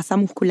aumento de masa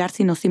muscular,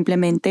 sino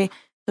simplemente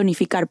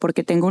tonificar,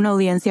 porque tengo una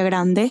audiencia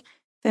grande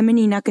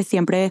femenina que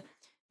siempre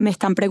me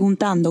están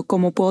preguntando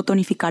cómo puedo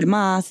tonificar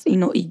más y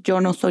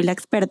yo no soy la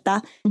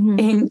experta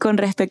con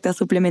respecto a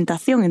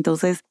suplementación.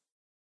 Entonces,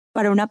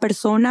 para una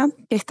persona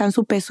que está en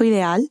su peso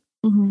ideal,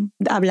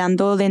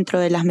 hablando dentro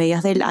de las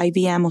medidas del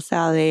IBM, o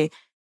sea, de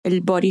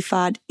el Body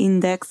Fat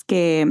Index,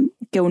 que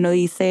uno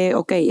dice,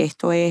 ok,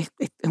 esto es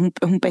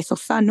un peso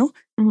sano,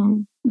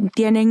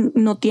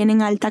 no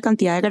tienen alta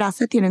cantidad de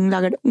grasa, tienen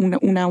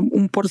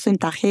un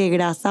porcentaje de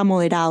grasa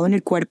moderado en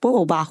el cuerpo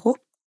o bajo,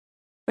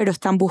 pero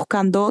están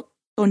buscando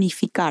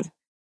tonificar.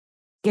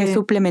 ¿Qué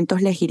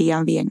suplementos les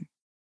irían bien?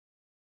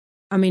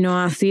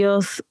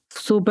 Aminoácidos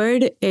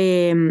súper.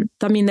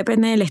 También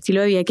depende del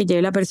estilo de vida que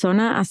lleve la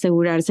persona,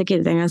 asegurarse que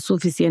tengan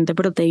suficiente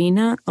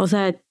proteína. O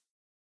sea,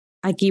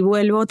 aquí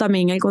vuelvo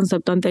también al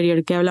concepto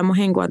anterior que hablamos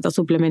en cuanto a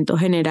suplemento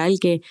general,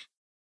 que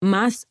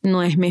más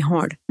no es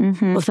mejor.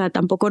 O sea,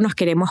 tampoco nos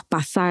queremos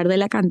pasar de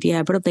la cantidad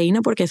de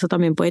proteína porque eso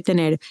también puede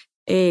tener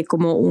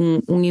como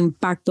un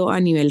impacto a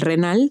nivel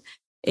renal.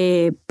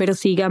 Pero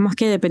sí, digamos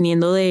que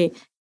dependiendo de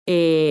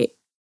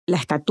la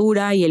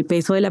estatura y el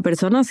peso de la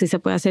persona, sí se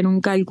puede hacer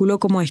un cálculo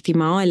como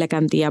estimado de la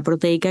cantidad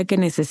proteica que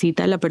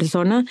necesita la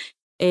persona,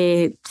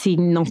 si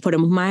nos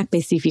ponemos más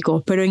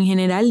específicos. Pero en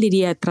general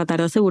diría tratar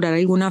de asegurar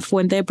alguna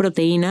fuente de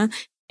proteína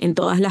en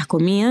todas las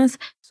comidas,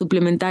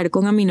 suplementar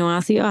con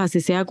aminoácidos,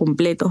 así sea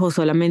completos o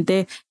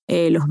solamente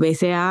los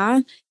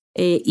BCAA,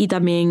 y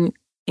también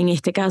en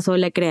este caso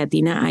la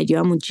creatina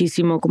ayuda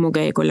muchísimo como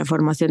que con la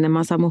formación de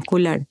masa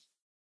muscular.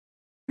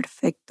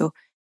 Perfecto.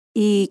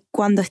 Y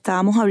cuando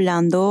estábamos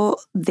hablando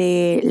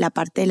de la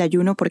parte del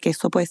ayuno, porque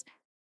eso pues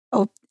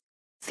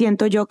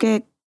siento yo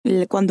que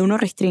cuando uno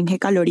restringe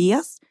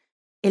calorías,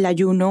 el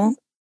ayuno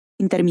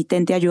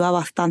intermitente ayuda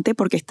bastante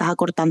porque estás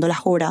acortando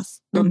las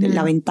horas,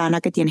 la ventana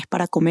que tienes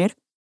para comer.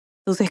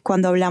 Entonces,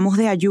 cuando hablamos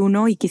de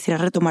ayuno, y quisiera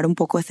retomar un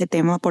poco ese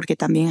tema porque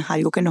también es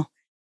algo que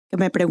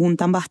me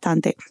preguntan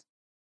bastante,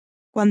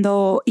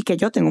 y que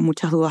yo tengo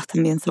muchas dudas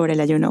también sobre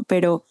el ayuno,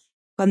 pero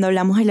cuando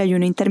hablamos del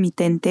ayuno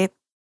intermitente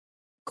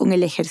con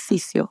el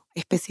ejercicio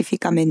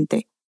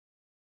específicamente,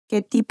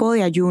 ¿qué tipo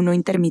de ayuno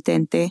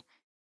intermitente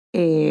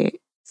se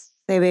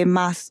ve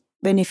más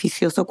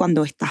beneficioso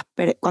cuando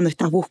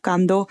estás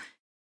buscando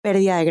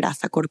pérdida de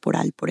grasa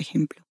corporal, por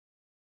ejemplo?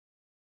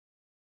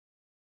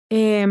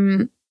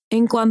 En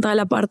cuanto a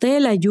la parte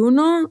del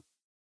ayuno,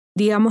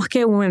 digamos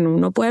que bueno,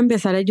 uno puede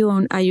empezar a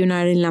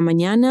ayunar en la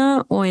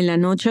mañana o en la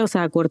noche, o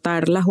sea,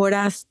 cortar las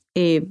horas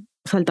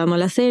saltando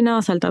la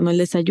cena, saltando el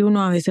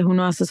desayuno. A veces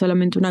uno hace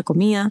solamente una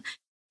comida.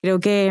 Creo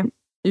que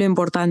lo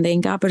importante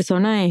en cada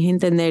persona es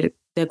entender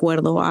de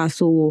acuerdo a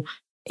su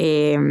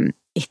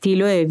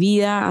estilo de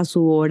vida, a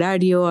su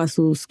horario, a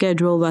su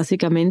schedule,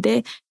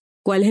 básicamente,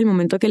 cuál es el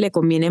momento que le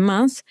conviene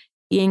más.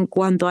 Y en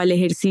cuanto al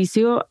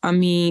ejercicio, a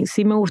mí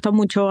sí me gusta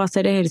mucho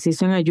hacer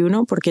ejercicio en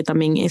ayuno porque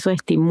también eso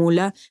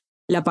estimula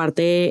la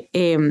parte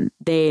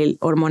de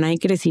hormona de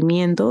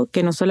crecimiento,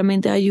 que no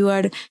solamente va a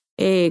ayudar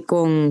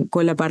con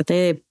la parte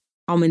de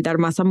aumentar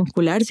masa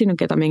muscular, sino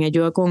que también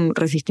ayuda con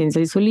resistencia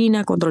a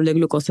insulina, control de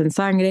glucosa en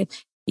sangre,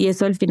 y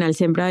eso al final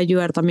siempre va a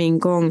ayudar también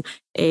con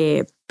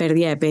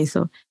pérdida de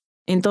peso.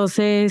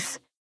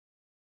 Entonces,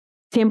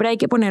 siempre hay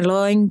que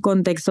ponerlo en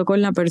contexto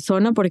con la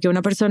persona, porque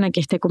una persona que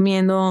esté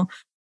comiendo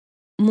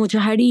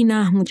muchas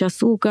harinas, mucho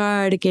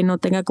azúcar, que no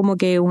tenga como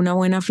que una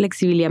buena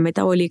flexibilidad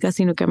metabólica,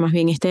 sino que más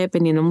bien esté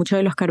dependiendo mucho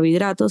de los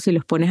carbohidratos, si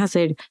los pones a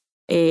hacer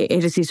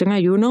ejercicio en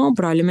ayuno,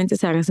 probablemente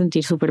se van a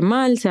sentir súper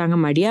mal, se van a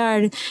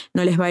marear,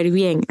 no les va a ir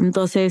bien.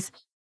 Entonces,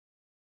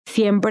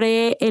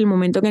 siempre el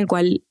momento en el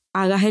cual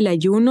hagas el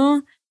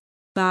ayuno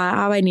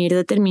va a venir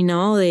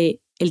determinado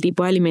de el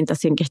tipo de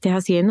alimentación que estés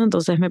haciendo.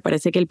 Entonces, me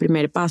parece que el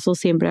primer paso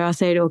siempre va a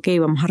ser, ok,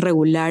 vamos a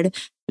regular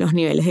los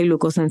niveles de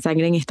glucosa en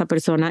sangre en esta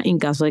persona en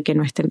caso de que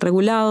no estén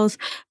regulados.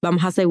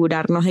 Vamos a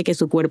asegurarnos de que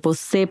su cuerpo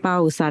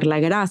sepa usar la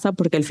grasa,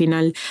 porque al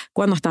final,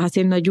 cuando estás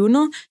haciendo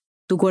ayuno,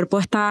 tu cuerpo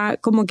está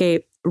como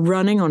que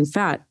running on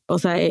fat. O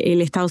sea,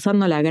 él está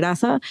usando la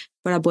grasa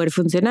para poder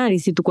funcionar. Y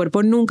si tu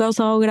cuerpo nunca ha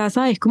usado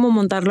grasa, es como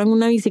montarlo en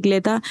una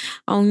bicicleta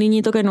a un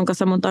niñito que nunca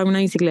se ha montado en una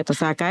bicicleta. O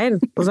sea, va a caer.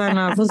 O sea,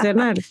 no va a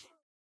funcionar.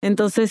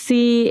 Entonces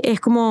sí, es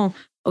como,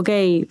 ok,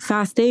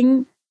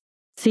 fasting,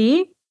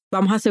 sí,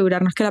 vamos a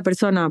asegurarnos que la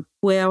persona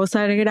pueda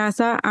usar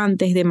grasa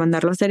antes de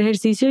mandarlo a hacer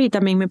ejercicio y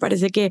también me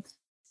parece que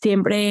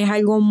siempre es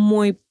algo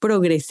muy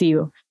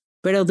progresivo,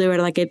 pero de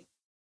verdad que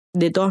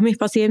de todos mis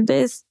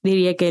pacientes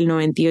diría que el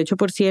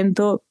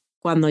 98%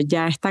 cuando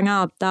ya están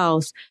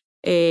adaptados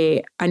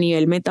a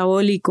nivel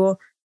metabólico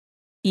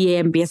y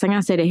empiezan a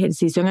hacer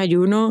ejercicio en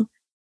ayuno,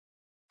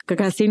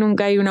 casi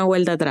nunca hay una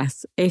vuelta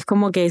atrás. Es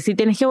como que si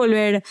tienes que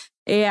volver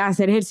a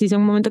hacer ejercicio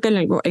en un momento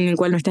en el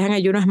cual no estés en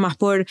ayuno, es más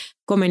por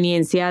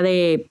conveniencia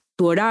de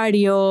tu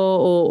horario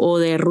o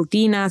de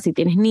rutina, si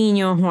tienes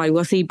niños o algo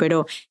así,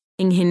 pero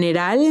en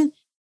general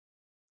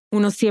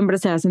uno siempre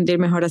se va a sentir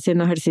mejor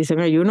haciendo ejercicio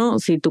en ayuno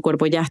si tu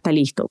cuerpo ya está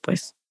listo,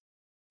 pues.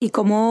 Y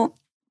como,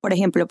 por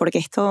ejemplo, porque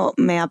esto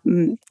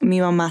mi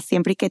mamá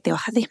siempre que te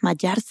vas a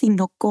desmayar si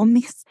no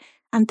comes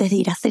antes de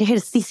ir a hacer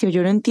ejercicio,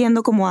 yo no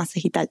entiendo cómo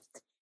haces y tal.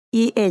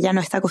 Y ella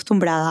no está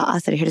acostumbrada a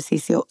hacer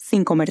ejercicio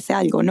sin comerse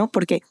algo, ¿no?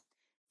 Porque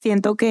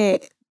siento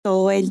que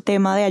todo el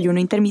tema de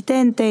ayuno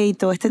intermitente y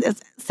todo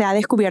se ha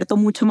descubierto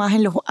mucho más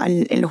en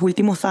los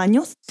últimos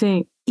años.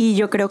 Sí. Y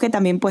yo creo que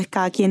también pues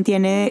cada quien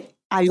tiene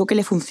algo que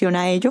le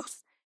funciona a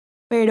ellos.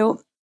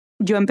 Pero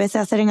yo empecé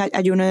a hacer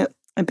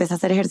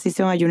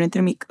ejercicio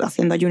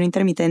haciendo ayuno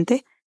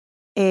intermitente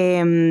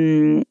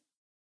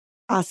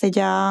hace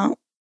ya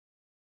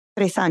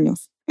 3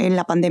 años, en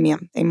la pandemia,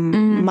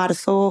 en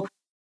marzo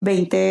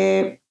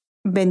 2020,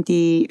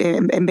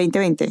 en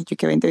 2020, yo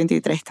que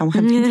 2023, estamos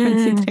en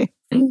 2023.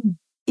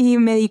 Y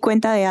me di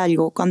cuenta de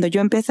algo. Cuando yo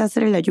empecé a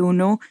hacer el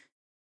ayuno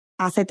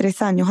hace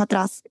 3 años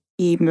atrás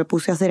y me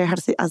puse a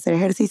hacer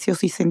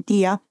ejercicios y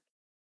sentía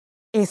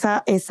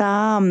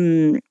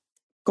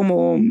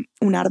como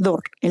un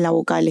ardor en la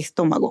boca del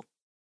estómago,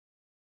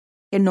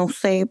 que no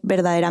sé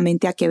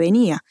verdaderamente a qué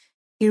venía.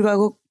 Y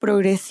luego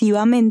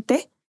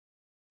progresivamente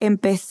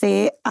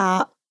empecé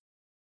a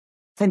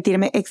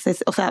sentirme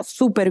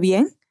súper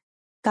bien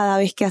cada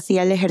vez que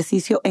hacía el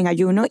ejercicio en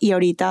ayuno y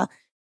ahorita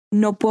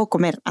no puedo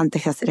comer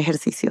antes de hacer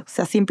ejercicio. O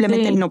sea,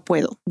 simplemente no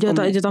puedo. Yo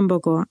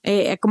tampoco.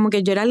 Como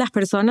que yo era las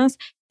personas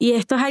y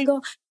esto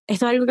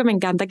es algo que me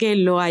encanta que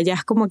lo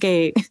hayas como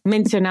que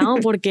mencionado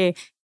porque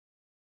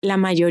la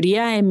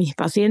mayoría de mis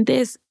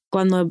pacientes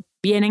cuando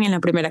vienen en la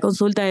primera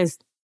consulta es,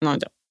 no,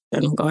 yo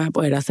nunca voy a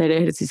poder hacer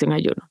ejercicio en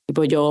ayuno.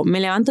 Tipo, yo me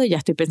levanto y ya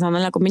estoy pensando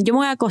en la comida. Yo me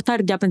voy a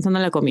acostar ya pensando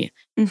en la comida.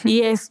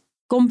 Y es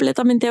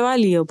completamente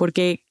válido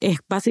porque es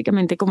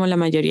básicamente como la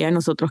mayoría de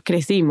nosotros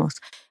crecimos.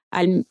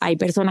 Hay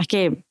personas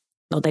que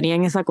no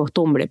tenían esa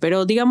costumbre,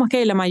 pero digamos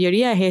que la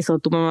mayoría es eso.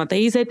 Tu mamá te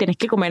dice, tienes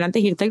que comer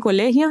antes de irte al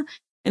colegio.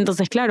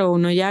 Entonces, claro,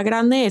 uno ya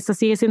grande, esa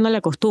sigue siendo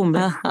la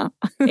costumbre.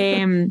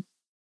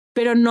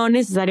 Pero no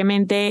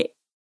necesariamente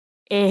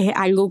es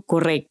algo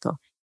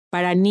correcto.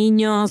 Para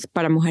niños,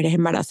 para mujeres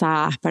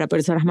embarazadas, para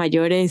personas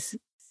mayores,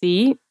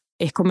 sí,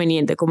 es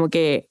conveniente como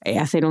que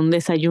hacer un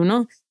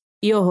desayuno.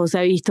 Y ojo, se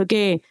ha visto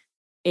que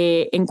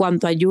en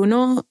cuanto a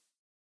ayuno,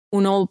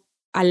 uno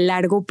a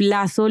largo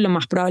plazo lo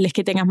más probable es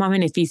que tengas más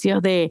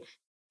beneficios de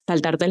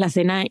saltarte la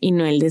cena y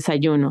no el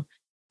desayuno.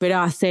 Pero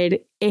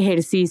hacer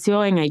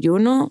ejercicio en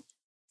ayuno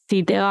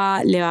sí le va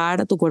a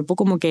dar a tu cuerpo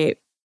como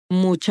que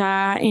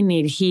mucha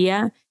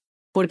energía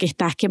porque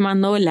estás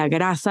quemando la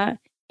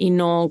grasa y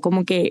no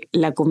como que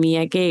la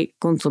comida que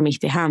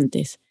consumiste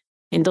antes.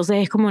 Entonces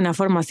es como una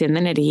formación de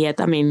energía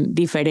también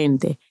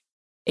diferente.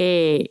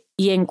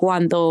 Y en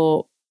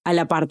cuanto a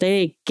la parte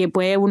de qué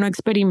puede uno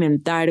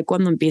experimentar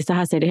cuando empiezas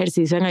a hacer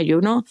ejercicio en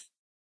ayuno,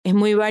 es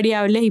muy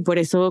variable y por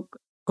eso,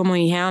 como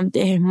dije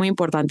antes, es muy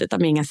importante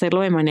también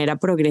hacerlo de manera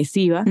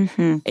progresiva,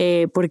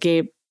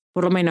 porque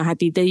por lo menos a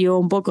ti te dio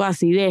un poco de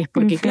acidez,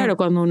 porque claro,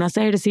 cuando uno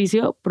hace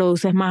ejercicio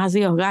produces más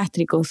ácidos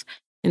gástricos,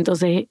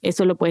 entonces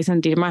eso lo puedes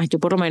sentir más. Yo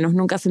por lo menos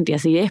nunca sentí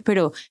acidez,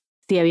 pero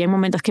sí había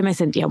momentos que me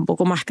sentía un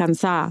poco más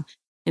cansada,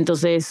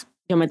 entonces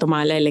yo me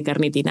tomaba la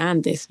L-carnitina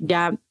antes.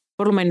 Ya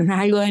por lo menos no es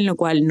algo en lo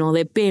cual no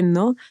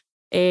dependo,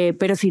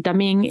 pero sí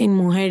también en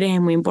mujeres es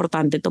muy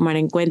importante tomar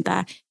en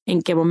cuenta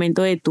en qué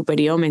momento de tu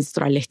periodo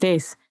menstrual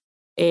estés.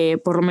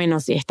 Por lo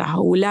menos si estás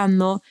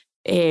ovulando,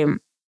 es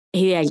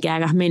ideal que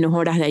hagas menos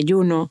horas de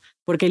ayuno,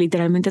 porque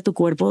literalmente tu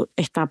cuerpo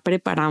está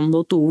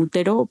preparando tu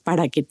útero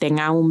para que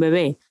tenga un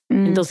bebé.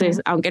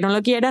 Entonces, aunque no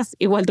lo quieras,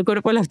 igual tu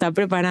cuerpo lo está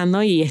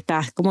preparando y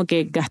estás como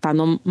que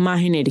gastando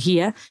más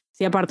energía.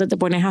 Si aparte te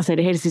pones a hacer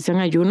ejercicio en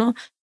ayuno,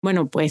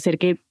 bueno, puede ser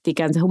que te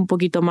canses un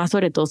poquito más,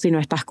 sobre todo si no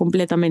estás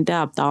completamente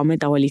adaptado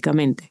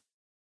metabólicamente.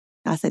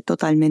 Hace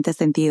totalmente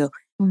sentido.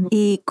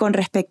 Y con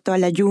respecto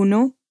al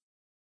ayuno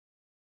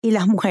y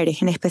las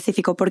mujeres en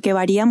específico, porque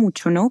varía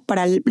mucho, ¿no?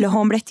 Para los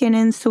hombres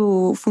tienen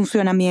su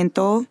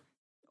funcionamiento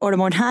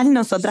hormonal,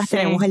 nosotras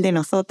tenemos el de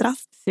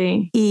nosotras.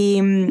 Sí. ¿Y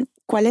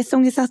cuáles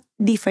son esas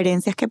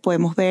diferencias que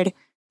podemos ver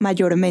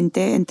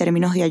mayormente en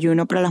términos de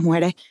ayuno para las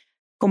mujeres?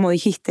 Como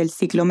dijiste, el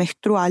ciclo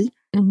menstrual.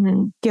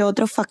 ¿Qué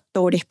otros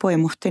factores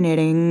podemos tener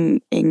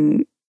en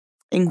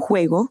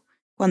juego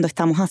cuando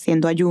estamos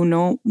haciendo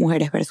ayuno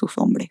mujeres versus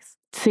hombres?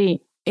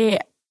 Sí,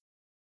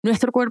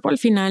 nuestro cuerpo al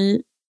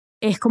final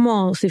es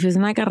como si fuese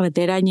una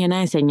carretera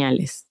llena de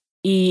señales.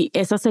 Y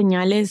esas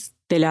señales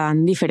te la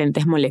dan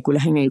diferentes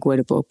moléculas en el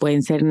cuerpo.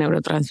 Pueden ser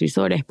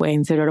neurotransmisores,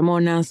 pueden ser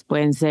hormonas,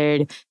 pueden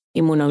ser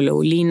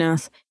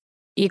inmunoglobulinas.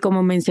 Y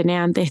como mencioné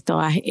antes,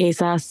 todas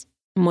esas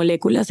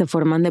moléculas se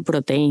forman de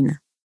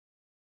proteína.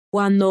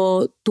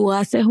 Cuando tú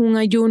haces un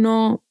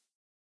ayuno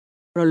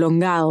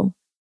prolongado,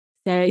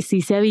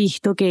 sí se ha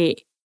visto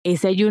que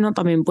ese ayuno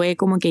también puede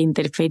como que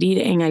interferir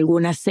en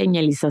algunas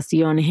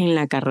señalizaciones en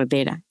la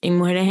carretera. En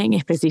mujeres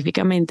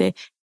específicamente,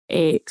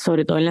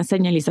 sobre todo en la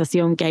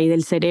señalización que hay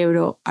del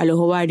cerebro a los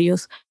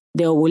ovarios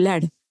de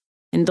ovular.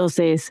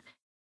 Entonces,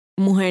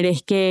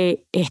 mujeres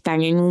que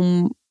están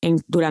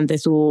durante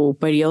su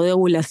periodo de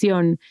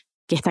ovulación,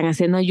 que están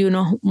haciendo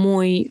ayunos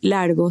muy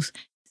largos,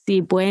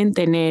 sí pueden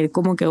tener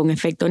como que un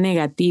efecto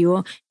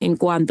negativo en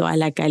cuanto a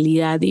la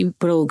calidad y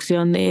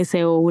producción de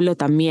ese óvulo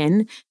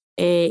también.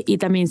 Y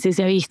también sí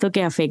se ha visto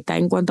que afecta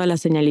en cuanto a la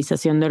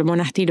señalización de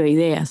hormonas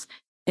tiroideas.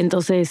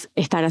 Entonces,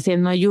 estar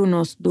haciendo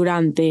ayunos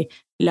durante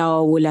la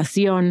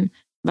ovulación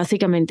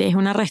básicamente es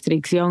una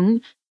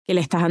restricción que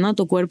le estás dando a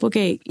tu cuerpo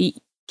que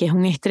es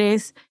un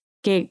estrés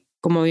que,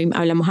 como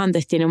hablamos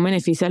antes, tiene un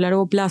beneficio a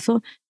largo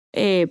plazo,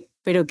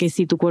 pero que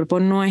si tu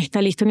cuerpo no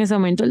está listo en ese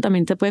momento, él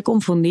también te puede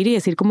confundir y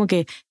decir como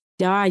que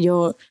ya va,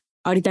 yo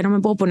ahorita no me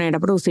puedo poner a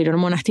producir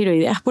hormonas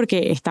tiroideas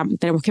porque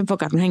tenemos que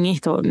enfocarnos en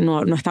esto,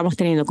 no estamos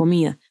teniendo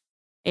comida.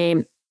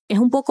 Es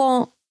un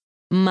poco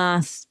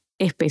más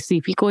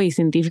específico y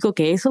científico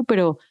que eso,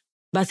 pero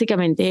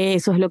básicamente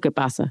eso es lo que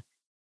pasa.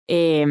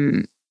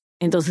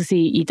 Entonces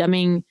sí, y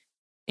también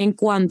en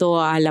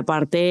cuanto a la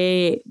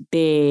parte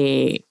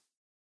de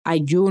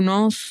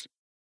ayunos,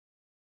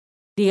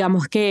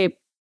 digamos que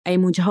hay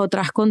muchas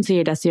otras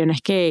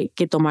consideraciones que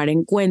tomar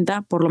en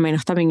cuenta, por lo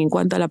menos también en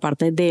cuanto a la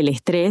parte del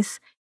estrés.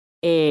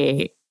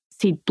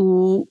 Si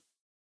tú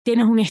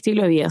tienes un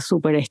estilo de vida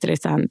súper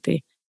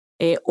estresante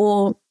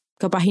o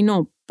capaz y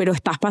no, pero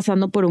estás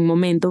pasando por un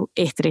momento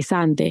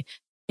estresante,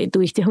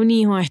 tuviste un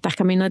hijo, estás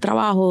cambiando de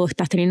trabajo,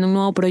 estás teniendo un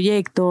nuevo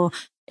proyecto,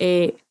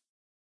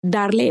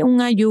 darle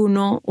un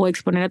ayuno o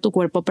exponer a tu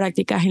cuerpo a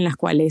prácticas en las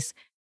cuales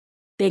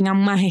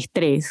tengan más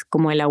estrés,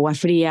 como el agua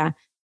fría,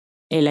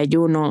 el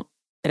ayuno,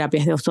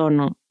 terapias de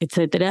ozono,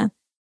 etcétera,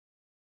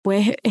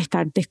 puedes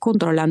estar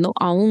descontrolando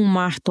aún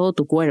más todo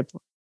tu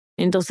cuerpo.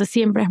 Entonces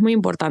siempre es muy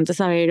importante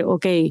saber,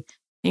 ok,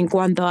 en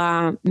cuanto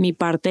a mi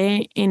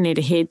parte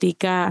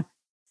energética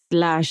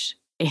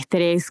 /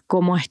 estrés,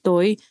 cómo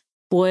estoy,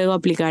 puedo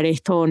aplicar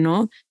esto o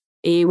no.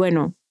 Y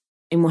bueno,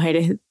 en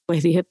mujeres,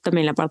 pues dije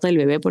también la parte del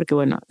bebé, porque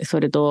bueno,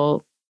 sobre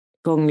todo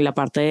con la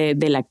parte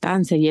de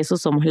lactancia y eso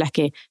somos las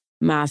que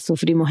más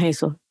sufrimos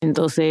eso.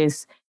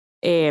 Entonces,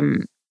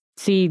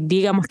 sí,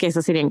 digamos que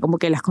esas serían como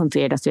que las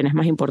consideraciones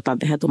más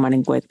importantes a tomar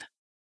en cuenta.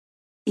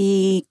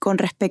 Y con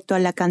respecto a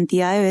la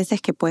cantidad de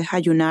veces que puedes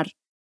ayunar,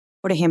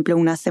 por ejemplo,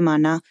 una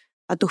semana,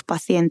 a tus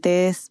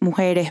pacientes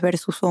mujeres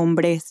versus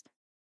hombres,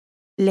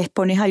 ¿les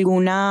pones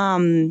alguna,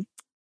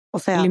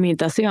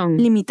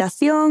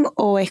 limitación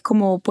o es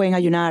como pueden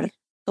ayunar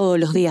todos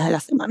los días de la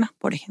semana,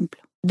 por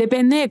ejemplo?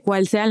 Depende de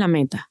cuál sea la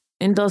meta.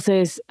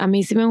 Entonces, a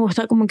mí sí me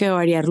gusta como que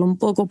variarlo un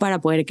poco para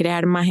poder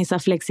crear más esa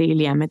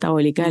flexibilidad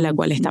metabólica de la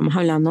cual estamos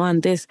hablando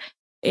antes.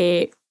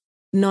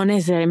 No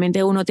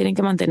necesariamente uno tiene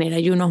que mantener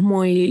ayunos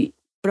muy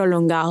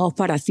prolongados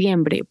para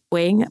siempre.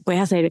 Puedes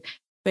hacer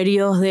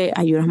periodos de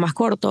ayunos más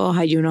cortos,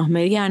 ayunos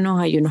medianos,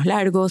 ayunos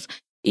largos.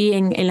 Y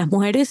en las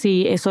mujeres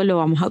sí, eso lo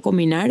vamos a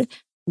combinar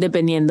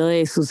dependiendo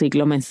de su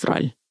ciclo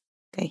menstrual.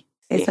 Okay.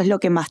 Eso es lo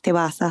que más te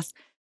basas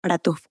para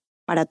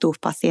tus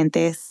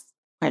pacientes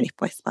mujeres,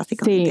 pues,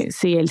 básicamente.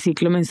 Sí, el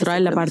ciclo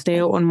menstrual, la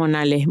parte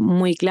hormonal es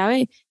muy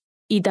clave.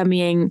 Y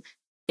también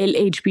el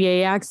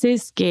HPA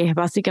axis, que es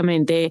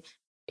básicamente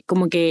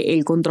como que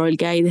el control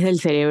que hay desde el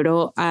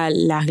cerebro a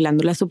las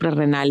glándulas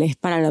suprarrenales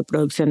para la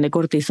producción de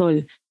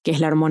cortisol, que es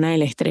la hormona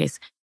del estrés.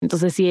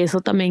 Entonces, si eso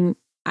también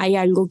hay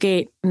algo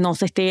que no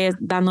se esté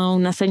dando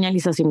una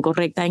señalización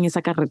correcta en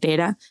esa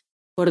carretera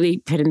por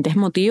diferentes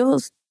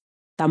motivos,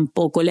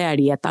 tampoco le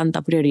daría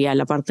tanta prioridad a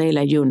la parte del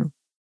ayuno.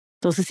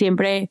 Entonces,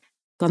 siempre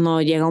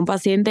cuando llega un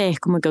paciente es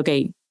como que, ok,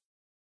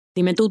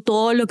 dime tú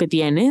todo lo que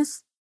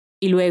tienes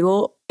y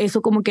luego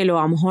eso como que lo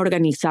vamos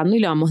organizando y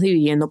lo vamos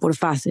dividiendo por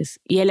fases.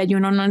 Y el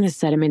ayuno no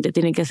necesariamente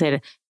tiene que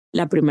ser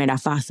la primera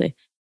fase.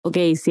 Ok,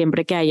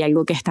 siempre que hay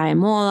algo que está de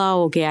moda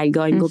o que hay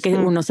algo que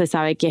uno se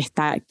sabe que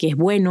es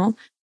bueno,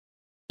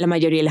 la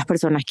mayoría de las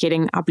personas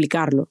quieren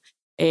aplicarlo,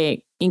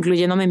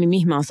 incluyéndome a mí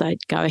misma. O sea,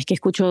 cada vez que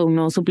escucho de un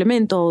nuevo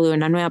suplemento o de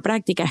una nueva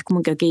práctica es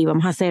como que, ok,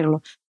 vamos a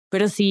hacerlo.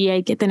 Pero sí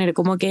hay que tener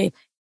como que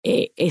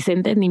ese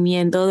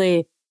entendimiento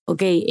de,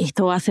 ok,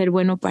 esto va a ser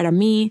bueno para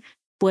mí,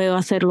 puedo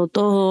hacerlo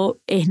todo,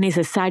 es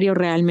necesario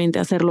realmente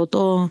hacerlo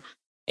todo.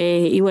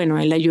 Y bueno,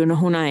 el ayuno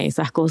es una de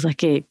esas cosas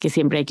que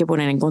siempre hay que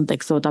poner en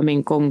contexto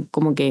también con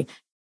como que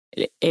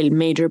el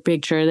major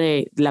picture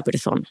de la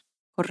persona.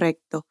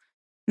 Correcto.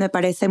 Me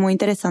parece muy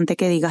interesante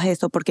que digas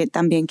eso porque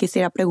también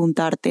quisiera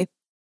preguntarte,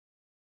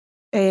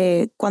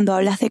 cuando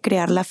hablas de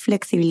crear la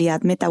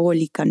flexibilidad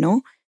metabólica,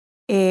 ¿no?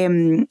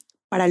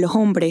 Para los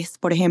hombres,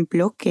 por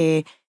ejemplo,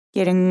 que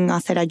quieren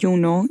hacer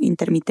ayuno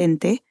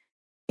intermitente,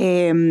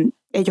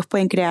 ellos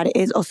pueden crear,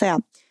 o sea,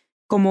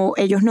 como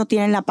ellos no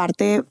tienen la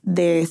parte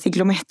de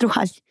ciclo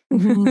menstrual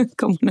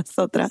como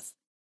nosotras,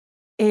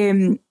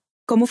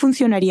 ¿cómo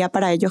funcionaría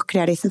para ellos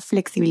crear esa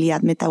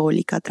flexibilidad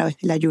metabólica a través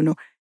del ayuno?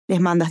 ¿Les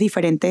mandas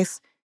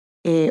diferentes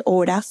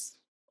horas?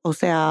 O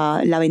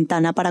sea, la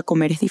ventana para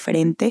comer es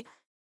diferente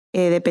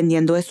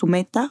dependiendo de su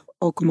meta,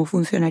 ¿o cómo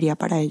funcionaría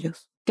para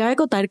ellos? Cabe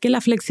acotar que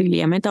la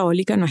flexibilidad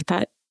metabólica no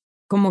está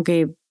como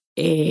que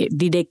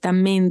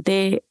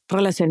directamente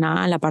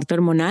relacionada a la parte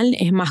hormonal,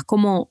 es más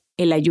como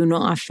el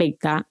ayuno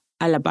afecta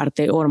a la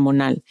parte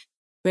hormonal.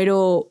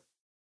 Pero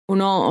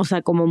uno, o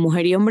sea, como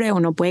mujer y hombre,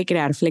 uno puede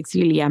crear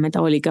flexibilidad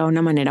metabólica de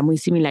una manera muy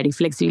similar. Y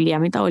flexibilidad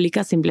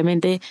metabólica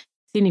simplemente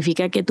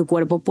significa que tu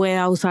cuerpo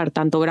pueda usar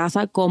tanto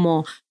grasa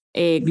como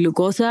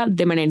glucosa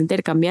de manera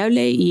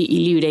intercambiable y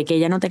libre, que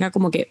ella no tenga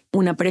como que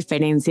una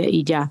preferencia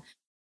y ya.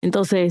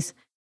 Entonces,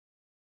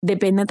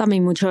 depende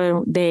también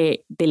mucho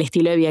del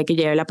estilo de vida que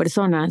lleve la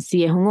persona.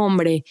 Si es un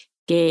hombre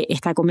que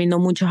está comiendo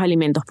muchos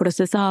alimentos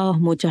procesados,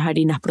 muchas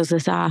harinas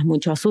procesadas,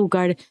 mucho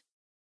azúcar,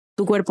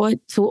 tu cuerpo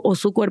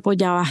su cuerpo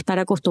ya va a estar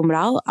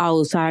acostumbrado a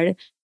usar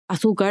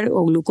azúcar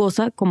o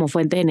glucosa como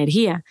fuente de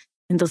energía.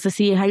 Entonces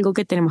sí es algo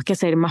que tenemos que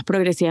hacer más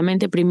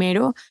progresivamente.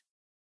 Primero,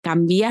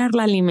 cambiar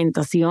la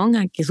alimentación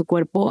a que su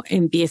cuerpo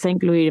empiece a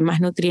incluir más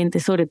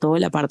nutrientes, sobre todo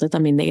la parte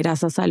también de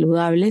grasas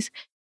saludables,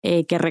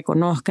 que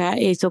reconozca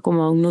eso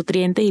como un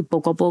nutriente y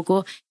poco a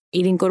poco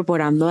ir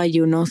incorporando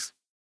ayunos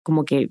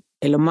como que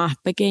de lo más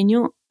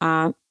pequeño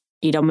a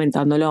ir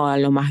aumentándolo a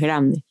lo más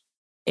grande.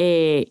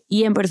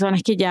 Y en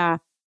personas que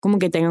ya como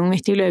que tengan un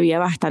estilo de vida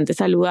bastante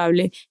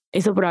saludable,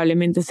 eso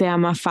probablemente sea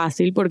más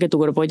fácil porque tu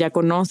cuerpo ya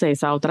conoce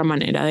esa otra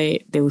manera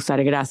de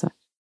usar grasa.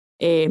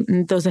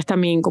 Entonces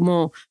también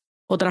como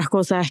otras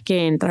cosas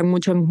que entran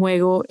mucho en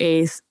juego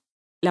es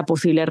la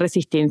posible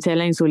resistencia a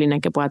la insulina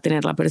que pueda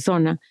tener la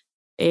persona.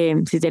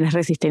 Si tienes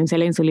resistencia a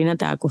la insulina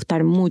te va a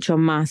costar mucho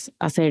más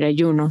hacer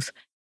ayunos,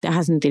 te vas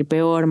a sentir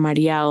peor,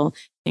 mareado.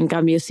 En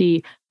cambio,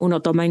 si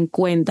uno toma en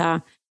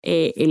cuenta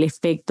el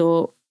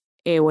efecto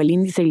o el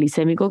índice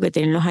glicémico que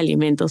tienen los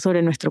alimentos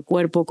sobre nuestro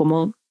cuerpo,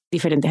 cómo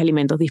diferentes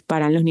alimentos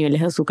disparan los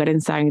niveles de azúcar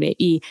en sangre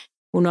y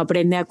uno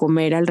aprende a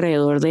comer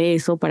alrededor de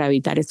eso para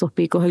evitar esos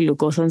picos de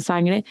glucosa en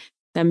sangre,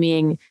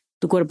 también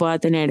tu cuerpo va a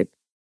tener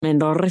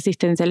menor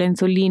resistencia a la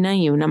insulina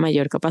y una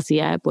mayor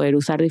capacidad de poder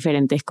usar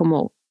diferentes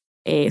como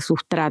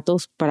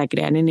sustratos para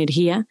crear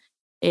energía,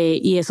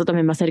 y eso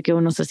también va a hacer que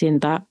uno se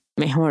sienta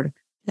mejor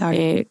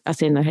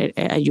haciendo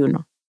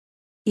ayuno.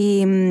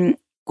 Y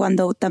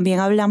cuando también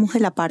hablamos de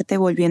la parte,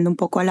 volviendo un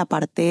poco a la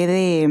parte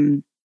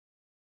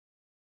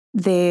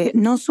de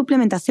no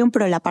suplementación,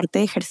 pero la parte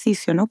de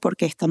ejercicio, ¿no?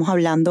 Porque estamos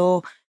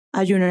hablando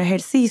ayuno en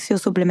ejercicio,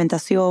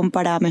 suplementación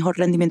para mejor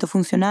rendimiento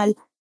funcional.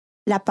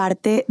 La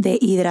parte de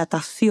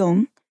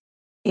hidratación,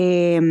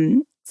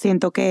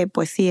 siento que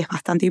pues sí es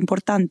bastante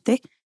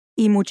importante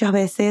y muchas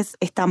veces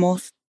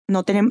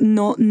no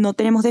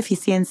tenemos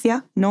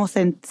deficiencia, ¿no?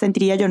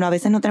 Sentiría yo, ¿no? A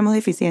veces no tenemos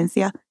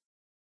deficiencia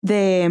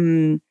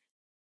de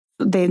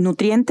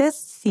nutrientes,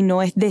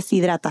 sino es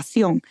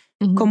deshidratación.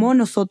 Uh-huh. ¿Cómo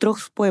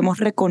nosotros podemos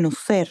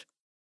reconocer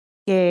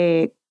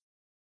que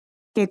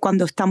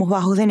cuando estamos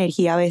bajos de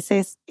energía a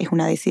veces es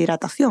una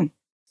deshidratación?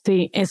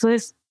 Sí, eso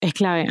es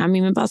clave. A mí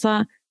me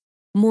pasa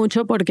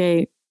mucho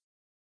porque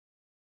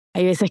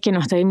hay veces que no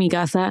estoy en mi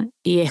casa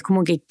y es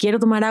como que quiero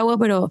tomar agua,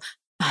 pero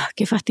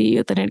qué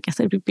fastidio tener que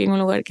hacer pipí en un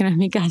lugar que no es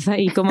mi casa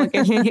y como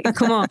que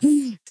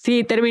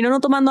sí, termino no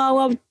tomando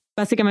agua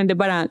básicamente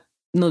para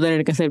no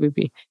tener que hacer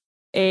pipí.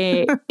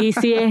 Y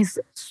sí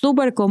es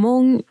súper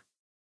común,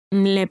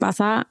 le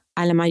pasa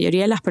a la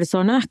mayoría de las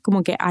personas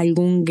como que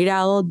algún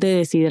grado de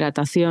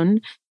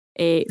deshidratación,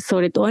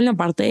 sobre todo en la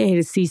parte de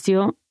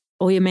ejercicio.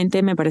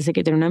 Obviamente me parece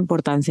que tiene una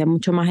importancia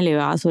mucho más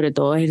elevada, sobre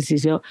todo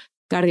ejercicio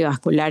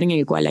cardiovascular en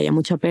el cual haya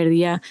mucha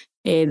pérdida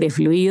de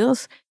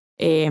fluidos.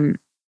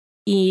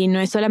 Y no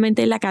es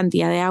solamente la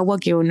cantidad de agua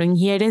que uno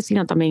ingiere,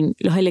 sino también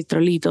los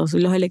electrolitos.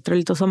 Los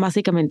electrolitos son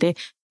básicamente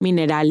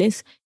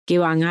minerales que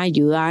van a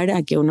ayudar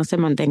a que uno se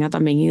mantenga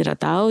también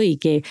hidratado y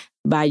que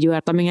va a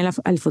ayudar también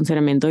al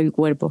funcionamiento del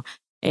cuerpo.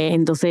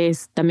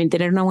 Entonces, también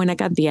tener una buena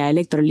cantidad de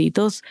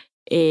electrolitos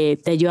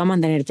te ayuda a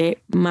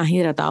mantenerte más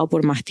hidratado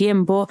por más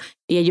tiempo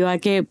y ayuda a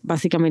que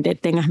básicamente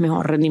tengas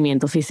mejor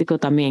rendimiento físico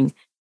también.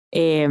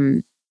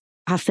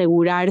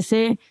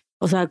 Asegurarse,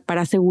 o sea,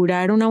 para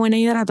asegurar una buena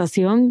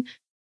hidratación,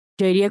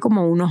 yo diría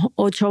como unos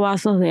 8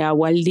 vasos de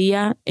agua al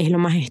día es lo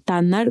más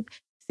estándar.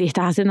 Si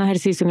estás haciendo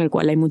ejercicio en el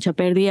cual hay mucha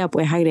pérdida,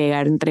 puedes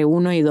agregar entre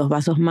 1 y 2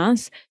 vasos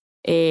más.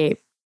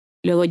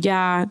 Luego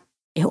ya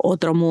es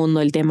otro mundo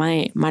el tema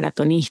de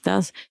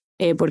maratonistas,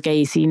 porque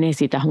ahí sí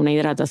necesitas una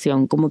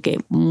hidratación como que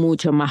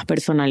mucho más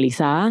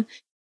personalizada.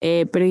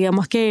 Pero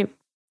digamos que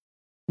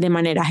de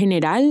manera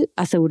general,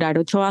 asegurar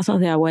 8 vasos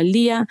de agua al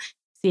día.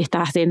 Si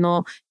estás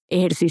haciendo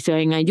ejercicio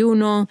en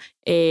ayuno,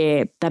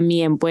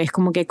 también puedes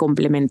como que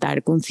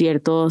complementar con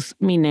ciertos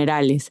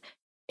minerales.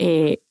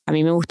 A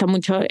mí me gusta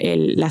mucho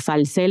la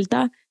sal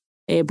celta,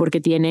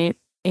 porque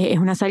es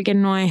una sal que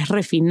no es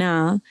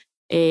refinada,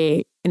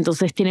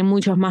 entonces tiene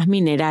muchos más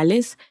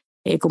minerales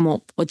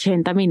como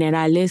 80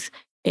 minerales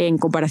en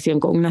comparación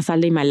con una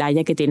sal de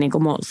Himalaya que tiene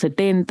como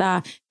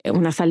 70,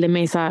 una sal de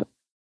mesa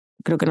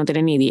creo que no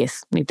tiene ni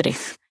 10, ni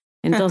 3.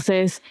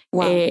 Entonces,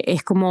 Wow.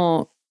 es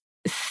como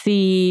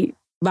si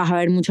vas a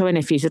ver mucho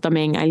beneficio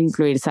también al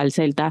incluir sal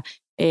celta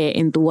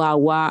en tu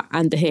agua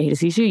antes de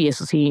ejercicio, y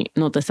eso sí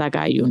no te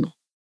saca ayuno.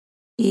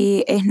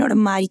 Y es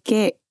normal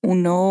que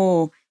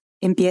uno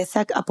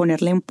empiece a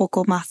ponerle un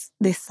poco más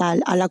de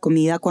sal a la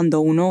comida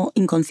cuando uno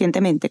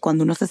inconscientemente,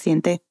 cuando uno se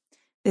siente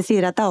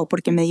deshidratado,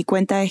 porque me di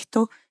cuenta de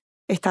esto,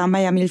 estaba en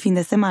Miami el fin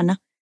de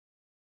semana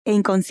e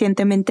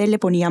inconscientemente le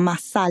ponía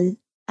más sal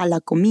a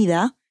la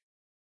comida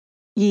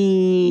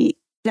y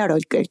claro,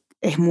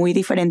 es muy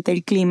diferente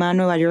el clima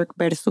Nueva York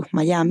versus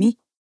Miami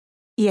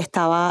y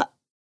estaba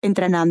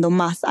entrenando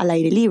más al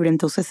aire libre,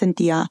 entonces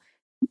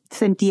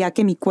sentía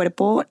que mi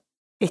cuerpo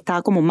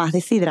estaba como más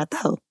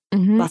deshidratado,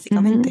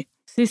 básicamente.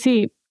 Sí,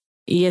 sí.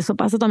 Y eso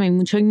pasa también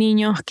mucho en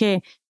niños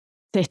que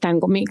se están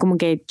como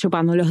que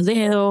chupando los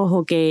dedos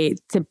o que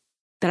se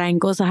traen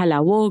cosas a la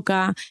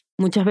boca.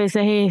 Muchas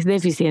veces es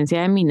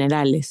deficiencia de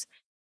minerales.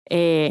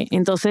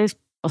 Entonces,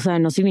 o sea,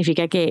 no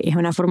significa que es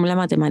una fórmula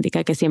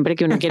matemática que siempre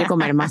que uno quiere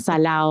comer más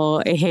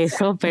salado es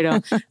eso, pero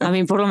a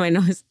mí por lo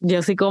menos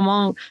yo sí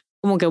como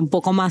que un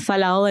poco más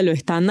salado de lo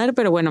estándar,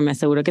 pero bueno, me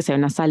aseguro que sea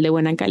una sal de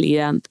buena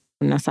calidad,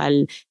 una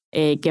sal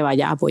que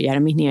vaya a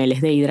apoyar mis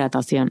niveles de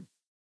hidratación.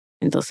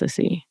 Entonces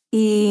sí.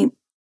 Y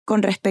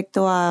con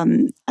respecto a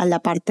la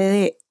parte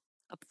de,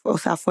 o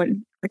sea,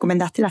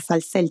 recomendaste la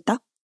sal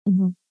celta.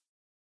 Uh-huh.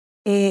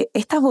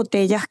 Estas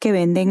botellas que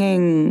venden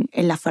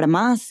en las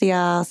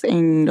farmacias,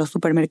 en los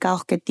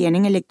supermercados que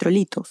tienen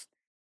electrolitos,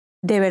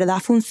 ¿de verdad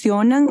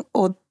funcionan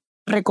o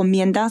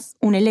recomiendas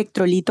un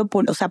electrolito,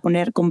 o sea,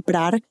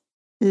 comprar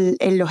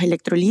los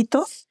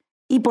electrolitos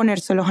y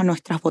ponérselos a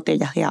nuestras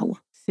botellas de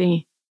agua?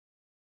 Sí.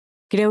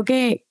 Creo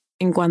que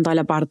en cuanto a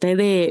la parte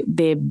de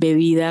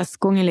bebidas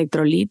con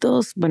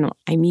electrolitos, bueno,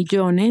 hay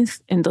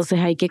millones, entonces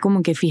hay que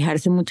como que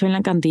fijarse mucho en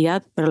la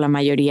cantidad, pero la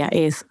mayoría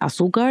es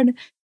azúcar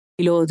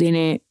y luego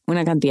tiene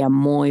una cantidad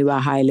muy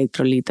baja de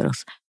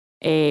electrolitos.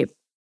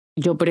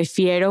 Yo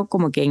prefiero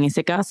como que en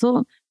ese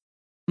caso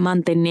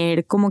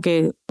mantener como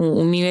que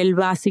un nivel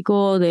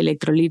básico de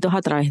electrolitos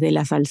a través de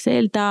la sal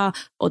celta,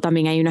 o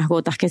también hay unas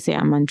gotas que se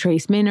llaman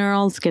trace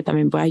minerals que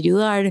también puede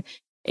ayudar.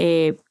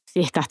 Si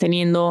estás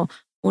teniendo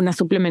una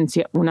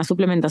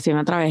suplementación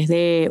a través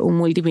de un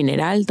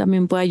multimineral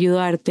también puede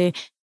ayudarte,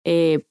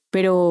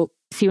 pero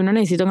si uno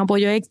necesita un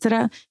apoyo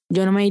extra,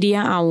 yo no me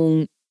iría a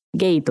un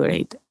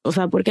Gatorade, o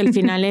sea, porque al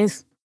final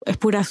es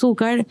pura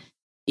azúcar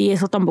y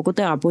eso tampoco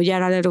te va a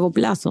apoyar a largo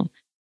plazo.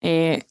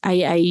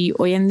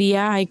 Hoy en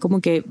día hay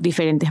como que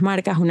diferentes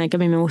marcas, una que a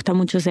mí me gusta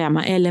mucho se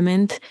llama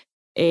Element,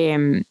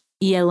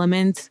 y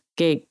Element,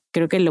 que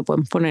creo que lo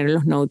podemos poner en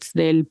los notes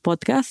del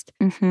podcast.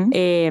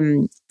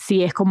 Uh-huh.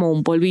 Sí, es como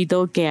un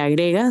polvito que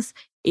agregas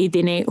y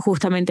tiene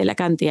justamente la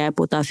cantidad de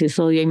potasio,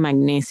 sodio y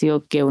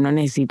magnesio que uno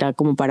necesita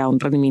como para un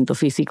rendimiento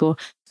físico,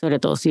 sobre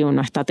todo si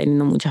uno está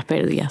teniendo muchas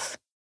pérdidas.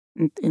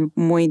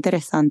 Muy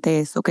interesante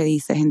eso que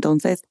dices.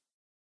 Entonces,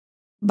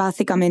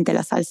 básicamente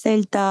la sal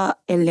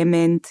celta,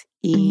 Element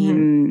y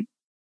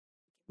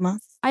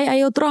más.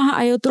 Hay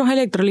otros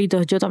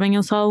electrolitos. Yo también he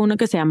usado uno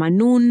que se llama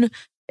Nun,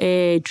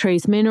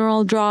 Trace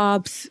Mineral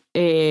Drops.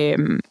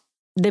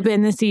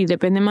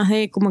 Depende más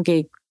de como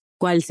que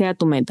cuál sea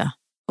tu meta.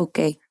 Ok,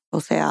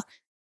 o sea,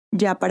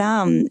 ya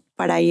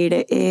para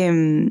ir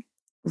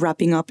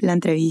wrapping up la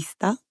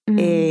entrevista,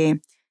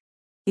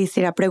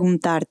 quisiera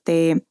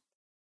preguntarte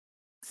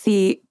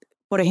si,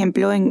 por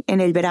ejemplo, en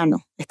el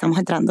verano, estamos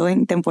entrando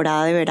en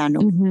temporada de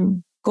verano,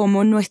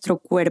 cómo nuestro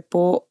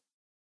cuerpo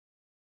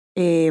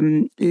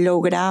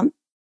logra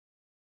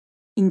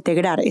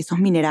integrar esos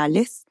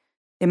minerales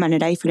de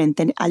manera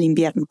diferente al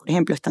invierno. Por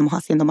ejemplo, estamos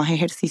haciendo más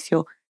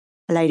ejercicio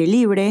al aire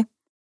libre,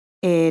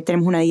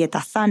 tenemos una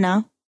dieta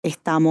sana,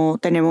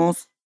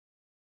 tenemos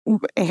un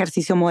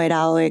ejercicio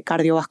moderado de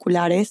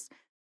cardiovasculares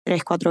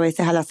 3-4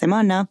 veces a la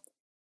semana.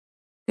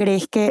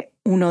 ¿Crees que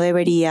uno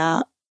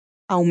debería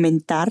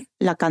aumentar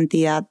la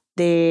cantidad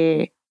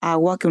de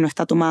agua que uno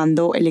está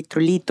tomando,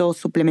 electrolitos,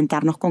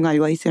 suplementarnos con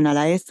algo adicional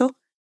a eso?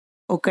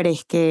 ¿O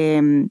crees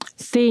que...?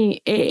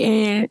 Sí,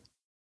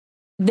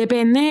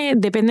 depende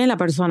de la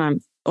persona.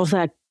 O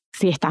sea,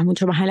 si estás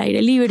mucho más al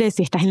aire libre,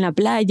 si estás en la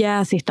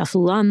playa, si estás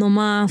sudando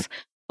más,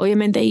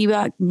 obviamente ahí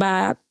va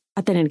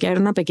a tener que haber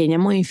una pequeña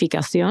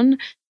modificación.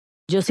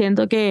 Yo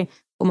siento que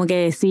como que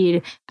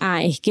decir,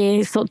 es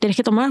que tienes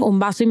que tomar 1,5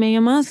 vasos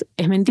más,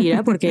 es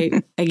mentira,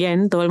 porque,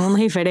 again, todo el mundo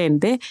es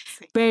diferente,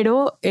 Sí.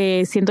 Pero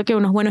siento que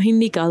unos buenos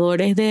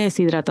indicadores de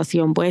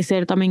deshidratación puede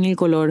ser también el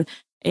color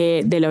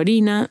de la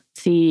orina.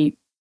 Si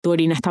tu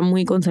orina está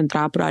muy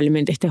concentrada,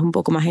 probablemente estés un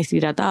poco más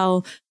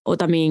deshidratado, o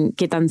también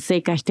qué tan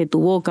seca esté tu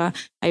boca.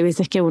 Hay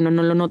veces que uno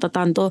no lo nota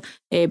tanto,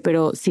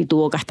 pero si tu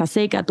boca está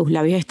seca, tus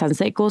labios están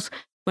secos,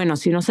 bueno,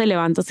 si uno se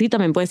levanta así,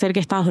 también puede ser que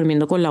estás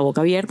durmiendo con la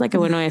boca abierta, que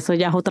bueno, eso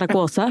ya es otra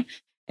cosa.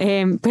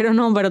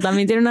 Pero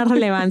también tiene una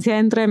relevancia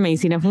dentro de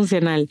medicina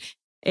funcional.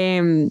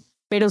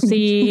 Pero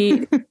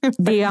sí,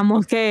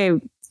 digamos que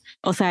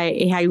o sea,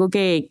 es algo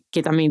que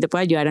también te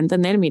puede ayudar a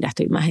entender, mira,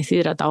 estoy más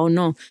deshidratado o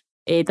no.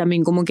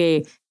 También como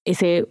que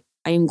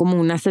hay como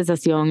una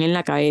sensación en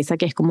la cabeza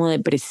que es como de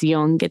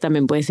presión, que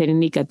también puede ser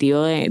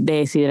indicativo de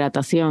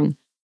deshidratación.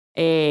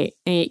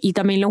 Y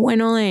también lo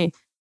bueno de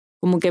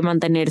como que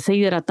mantenerse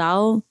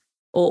hidratado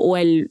o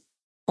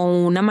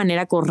una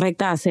manera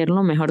correcta de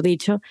hacerlo, mejor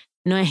dicho,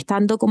 no es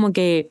tanto como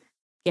que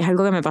es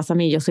algo que me pasa a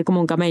mí. Yo soy como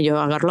un camello,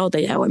 agarro la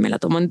botella de agua y me la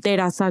tomo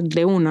entera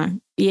de una.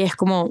 Y es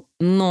como,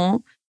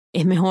 no,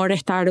 es mejor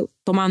estar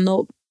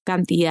tomando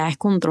cantidades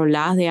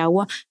controladas de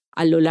agua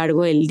a lo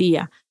largo del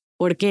día.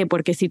 ¿Por qué?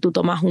 Porque si tú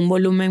tomas un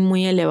volumen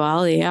muy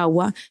elevado de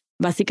agua,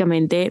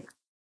 básicamente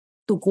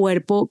tu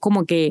cuerpo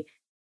como que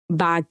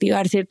va a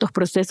activar ciertos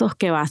procesos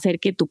que va a hacer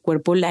que tu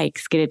cuerpo la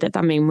excrete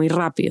también muy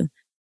rápido.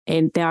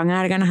 Te van a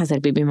dar ganas de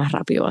hacer pipí más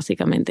rápido,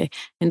 básicamente.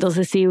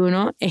 Entonces, si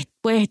uno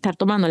puede estar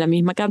tomando la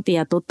misma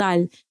cantidad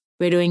total,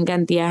 pero en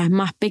cantidades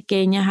más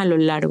pequeñas a lo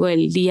largo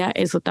del día,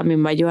 eso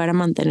también va a ayudar a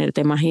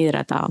mantenerte más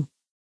hidratado.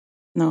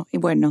 No, y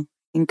bueno,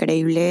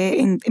 increíble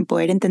en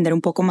poder entender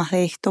un poco más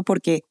de esto,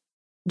 porque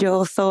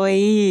yo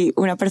soy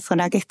una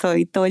persona que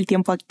estoy todo el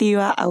tiempo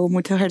activa, hago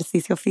mucho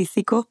ejercicio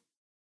físico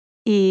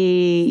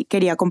y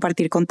quería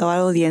compartir con toda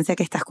la audiencia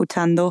que está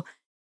escuchando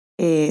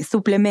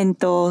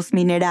suplementos,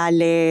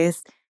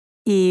 minerales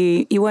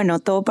y bueno,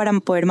 todo para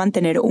poder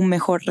mantener un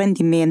mejor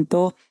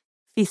rendimiento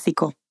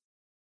físico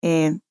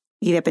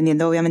y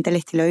dependiendo obviamente del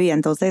estilo de vida.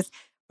 Entonces,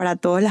 para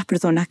todas las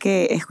personas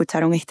que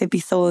escucharon este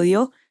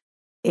episodio,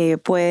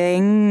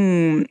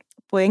 pueden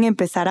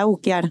empezar a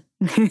buquear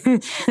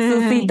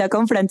su cita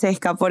con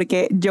Francesca,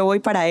 porque yo voy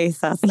para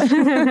esas.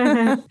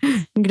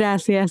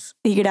 Gracias.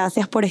 Y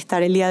gracias por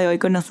estar el día de hoy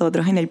con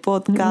nosotros en el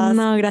podcast.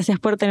 No, gracias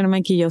por tenerme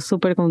aquí. Yo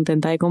súper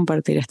contenta de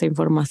compartir esta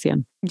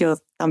información. Yo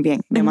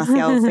también,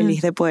 demasiado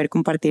feliz de poder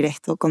compartir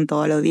esto con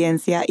toda la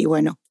audiencia. Y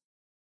bueno,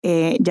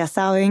 ya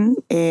saben,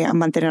 a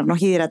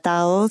mantenernos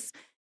hidratados.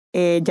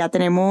 Ya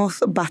tenemos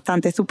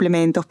bastantes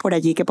suplementos por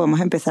allí que podemos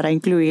empezar a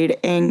incluir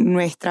en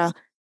nuestra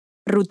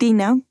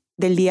rutina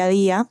del día a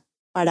día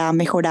para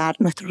mejorar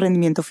nuestro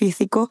rendimiento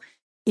físico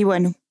y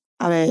bueno,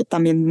 a ver,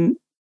 también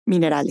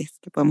minerales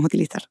que podemos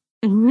utilizar.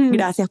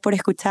 Gracias por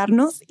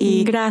escucharnos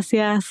y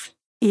gracias.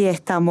 Y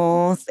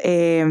estamos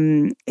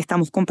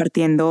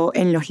compartiendo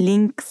en los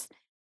links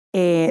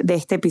de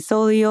este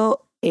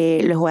episodio.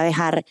 Les voy a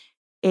dejar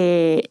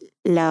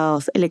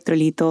los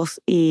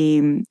electrolitos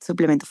y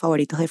suplementos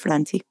favoritos de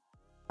Franci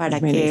para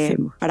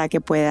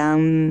que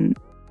puedan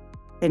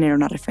tener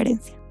una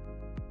referencia.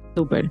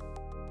 Súper.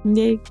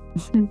 Yay.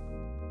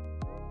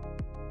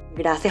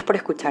 Gracias por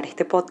escuchar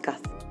este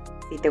podcast.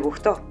 Si te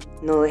gustó,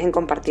 no dudes en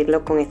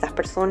compartirlo con esas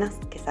personas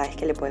que sabes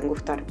que le pueden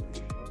gustar.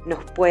 Nos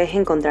puedes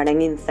encontrar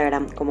en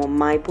Instagram como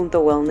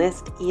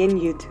my.wellness y en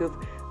YouTube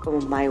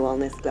como My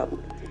Wellness Club.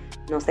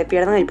 No se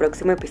pierdan el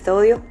próximo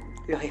episodio.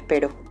 Los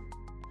espero.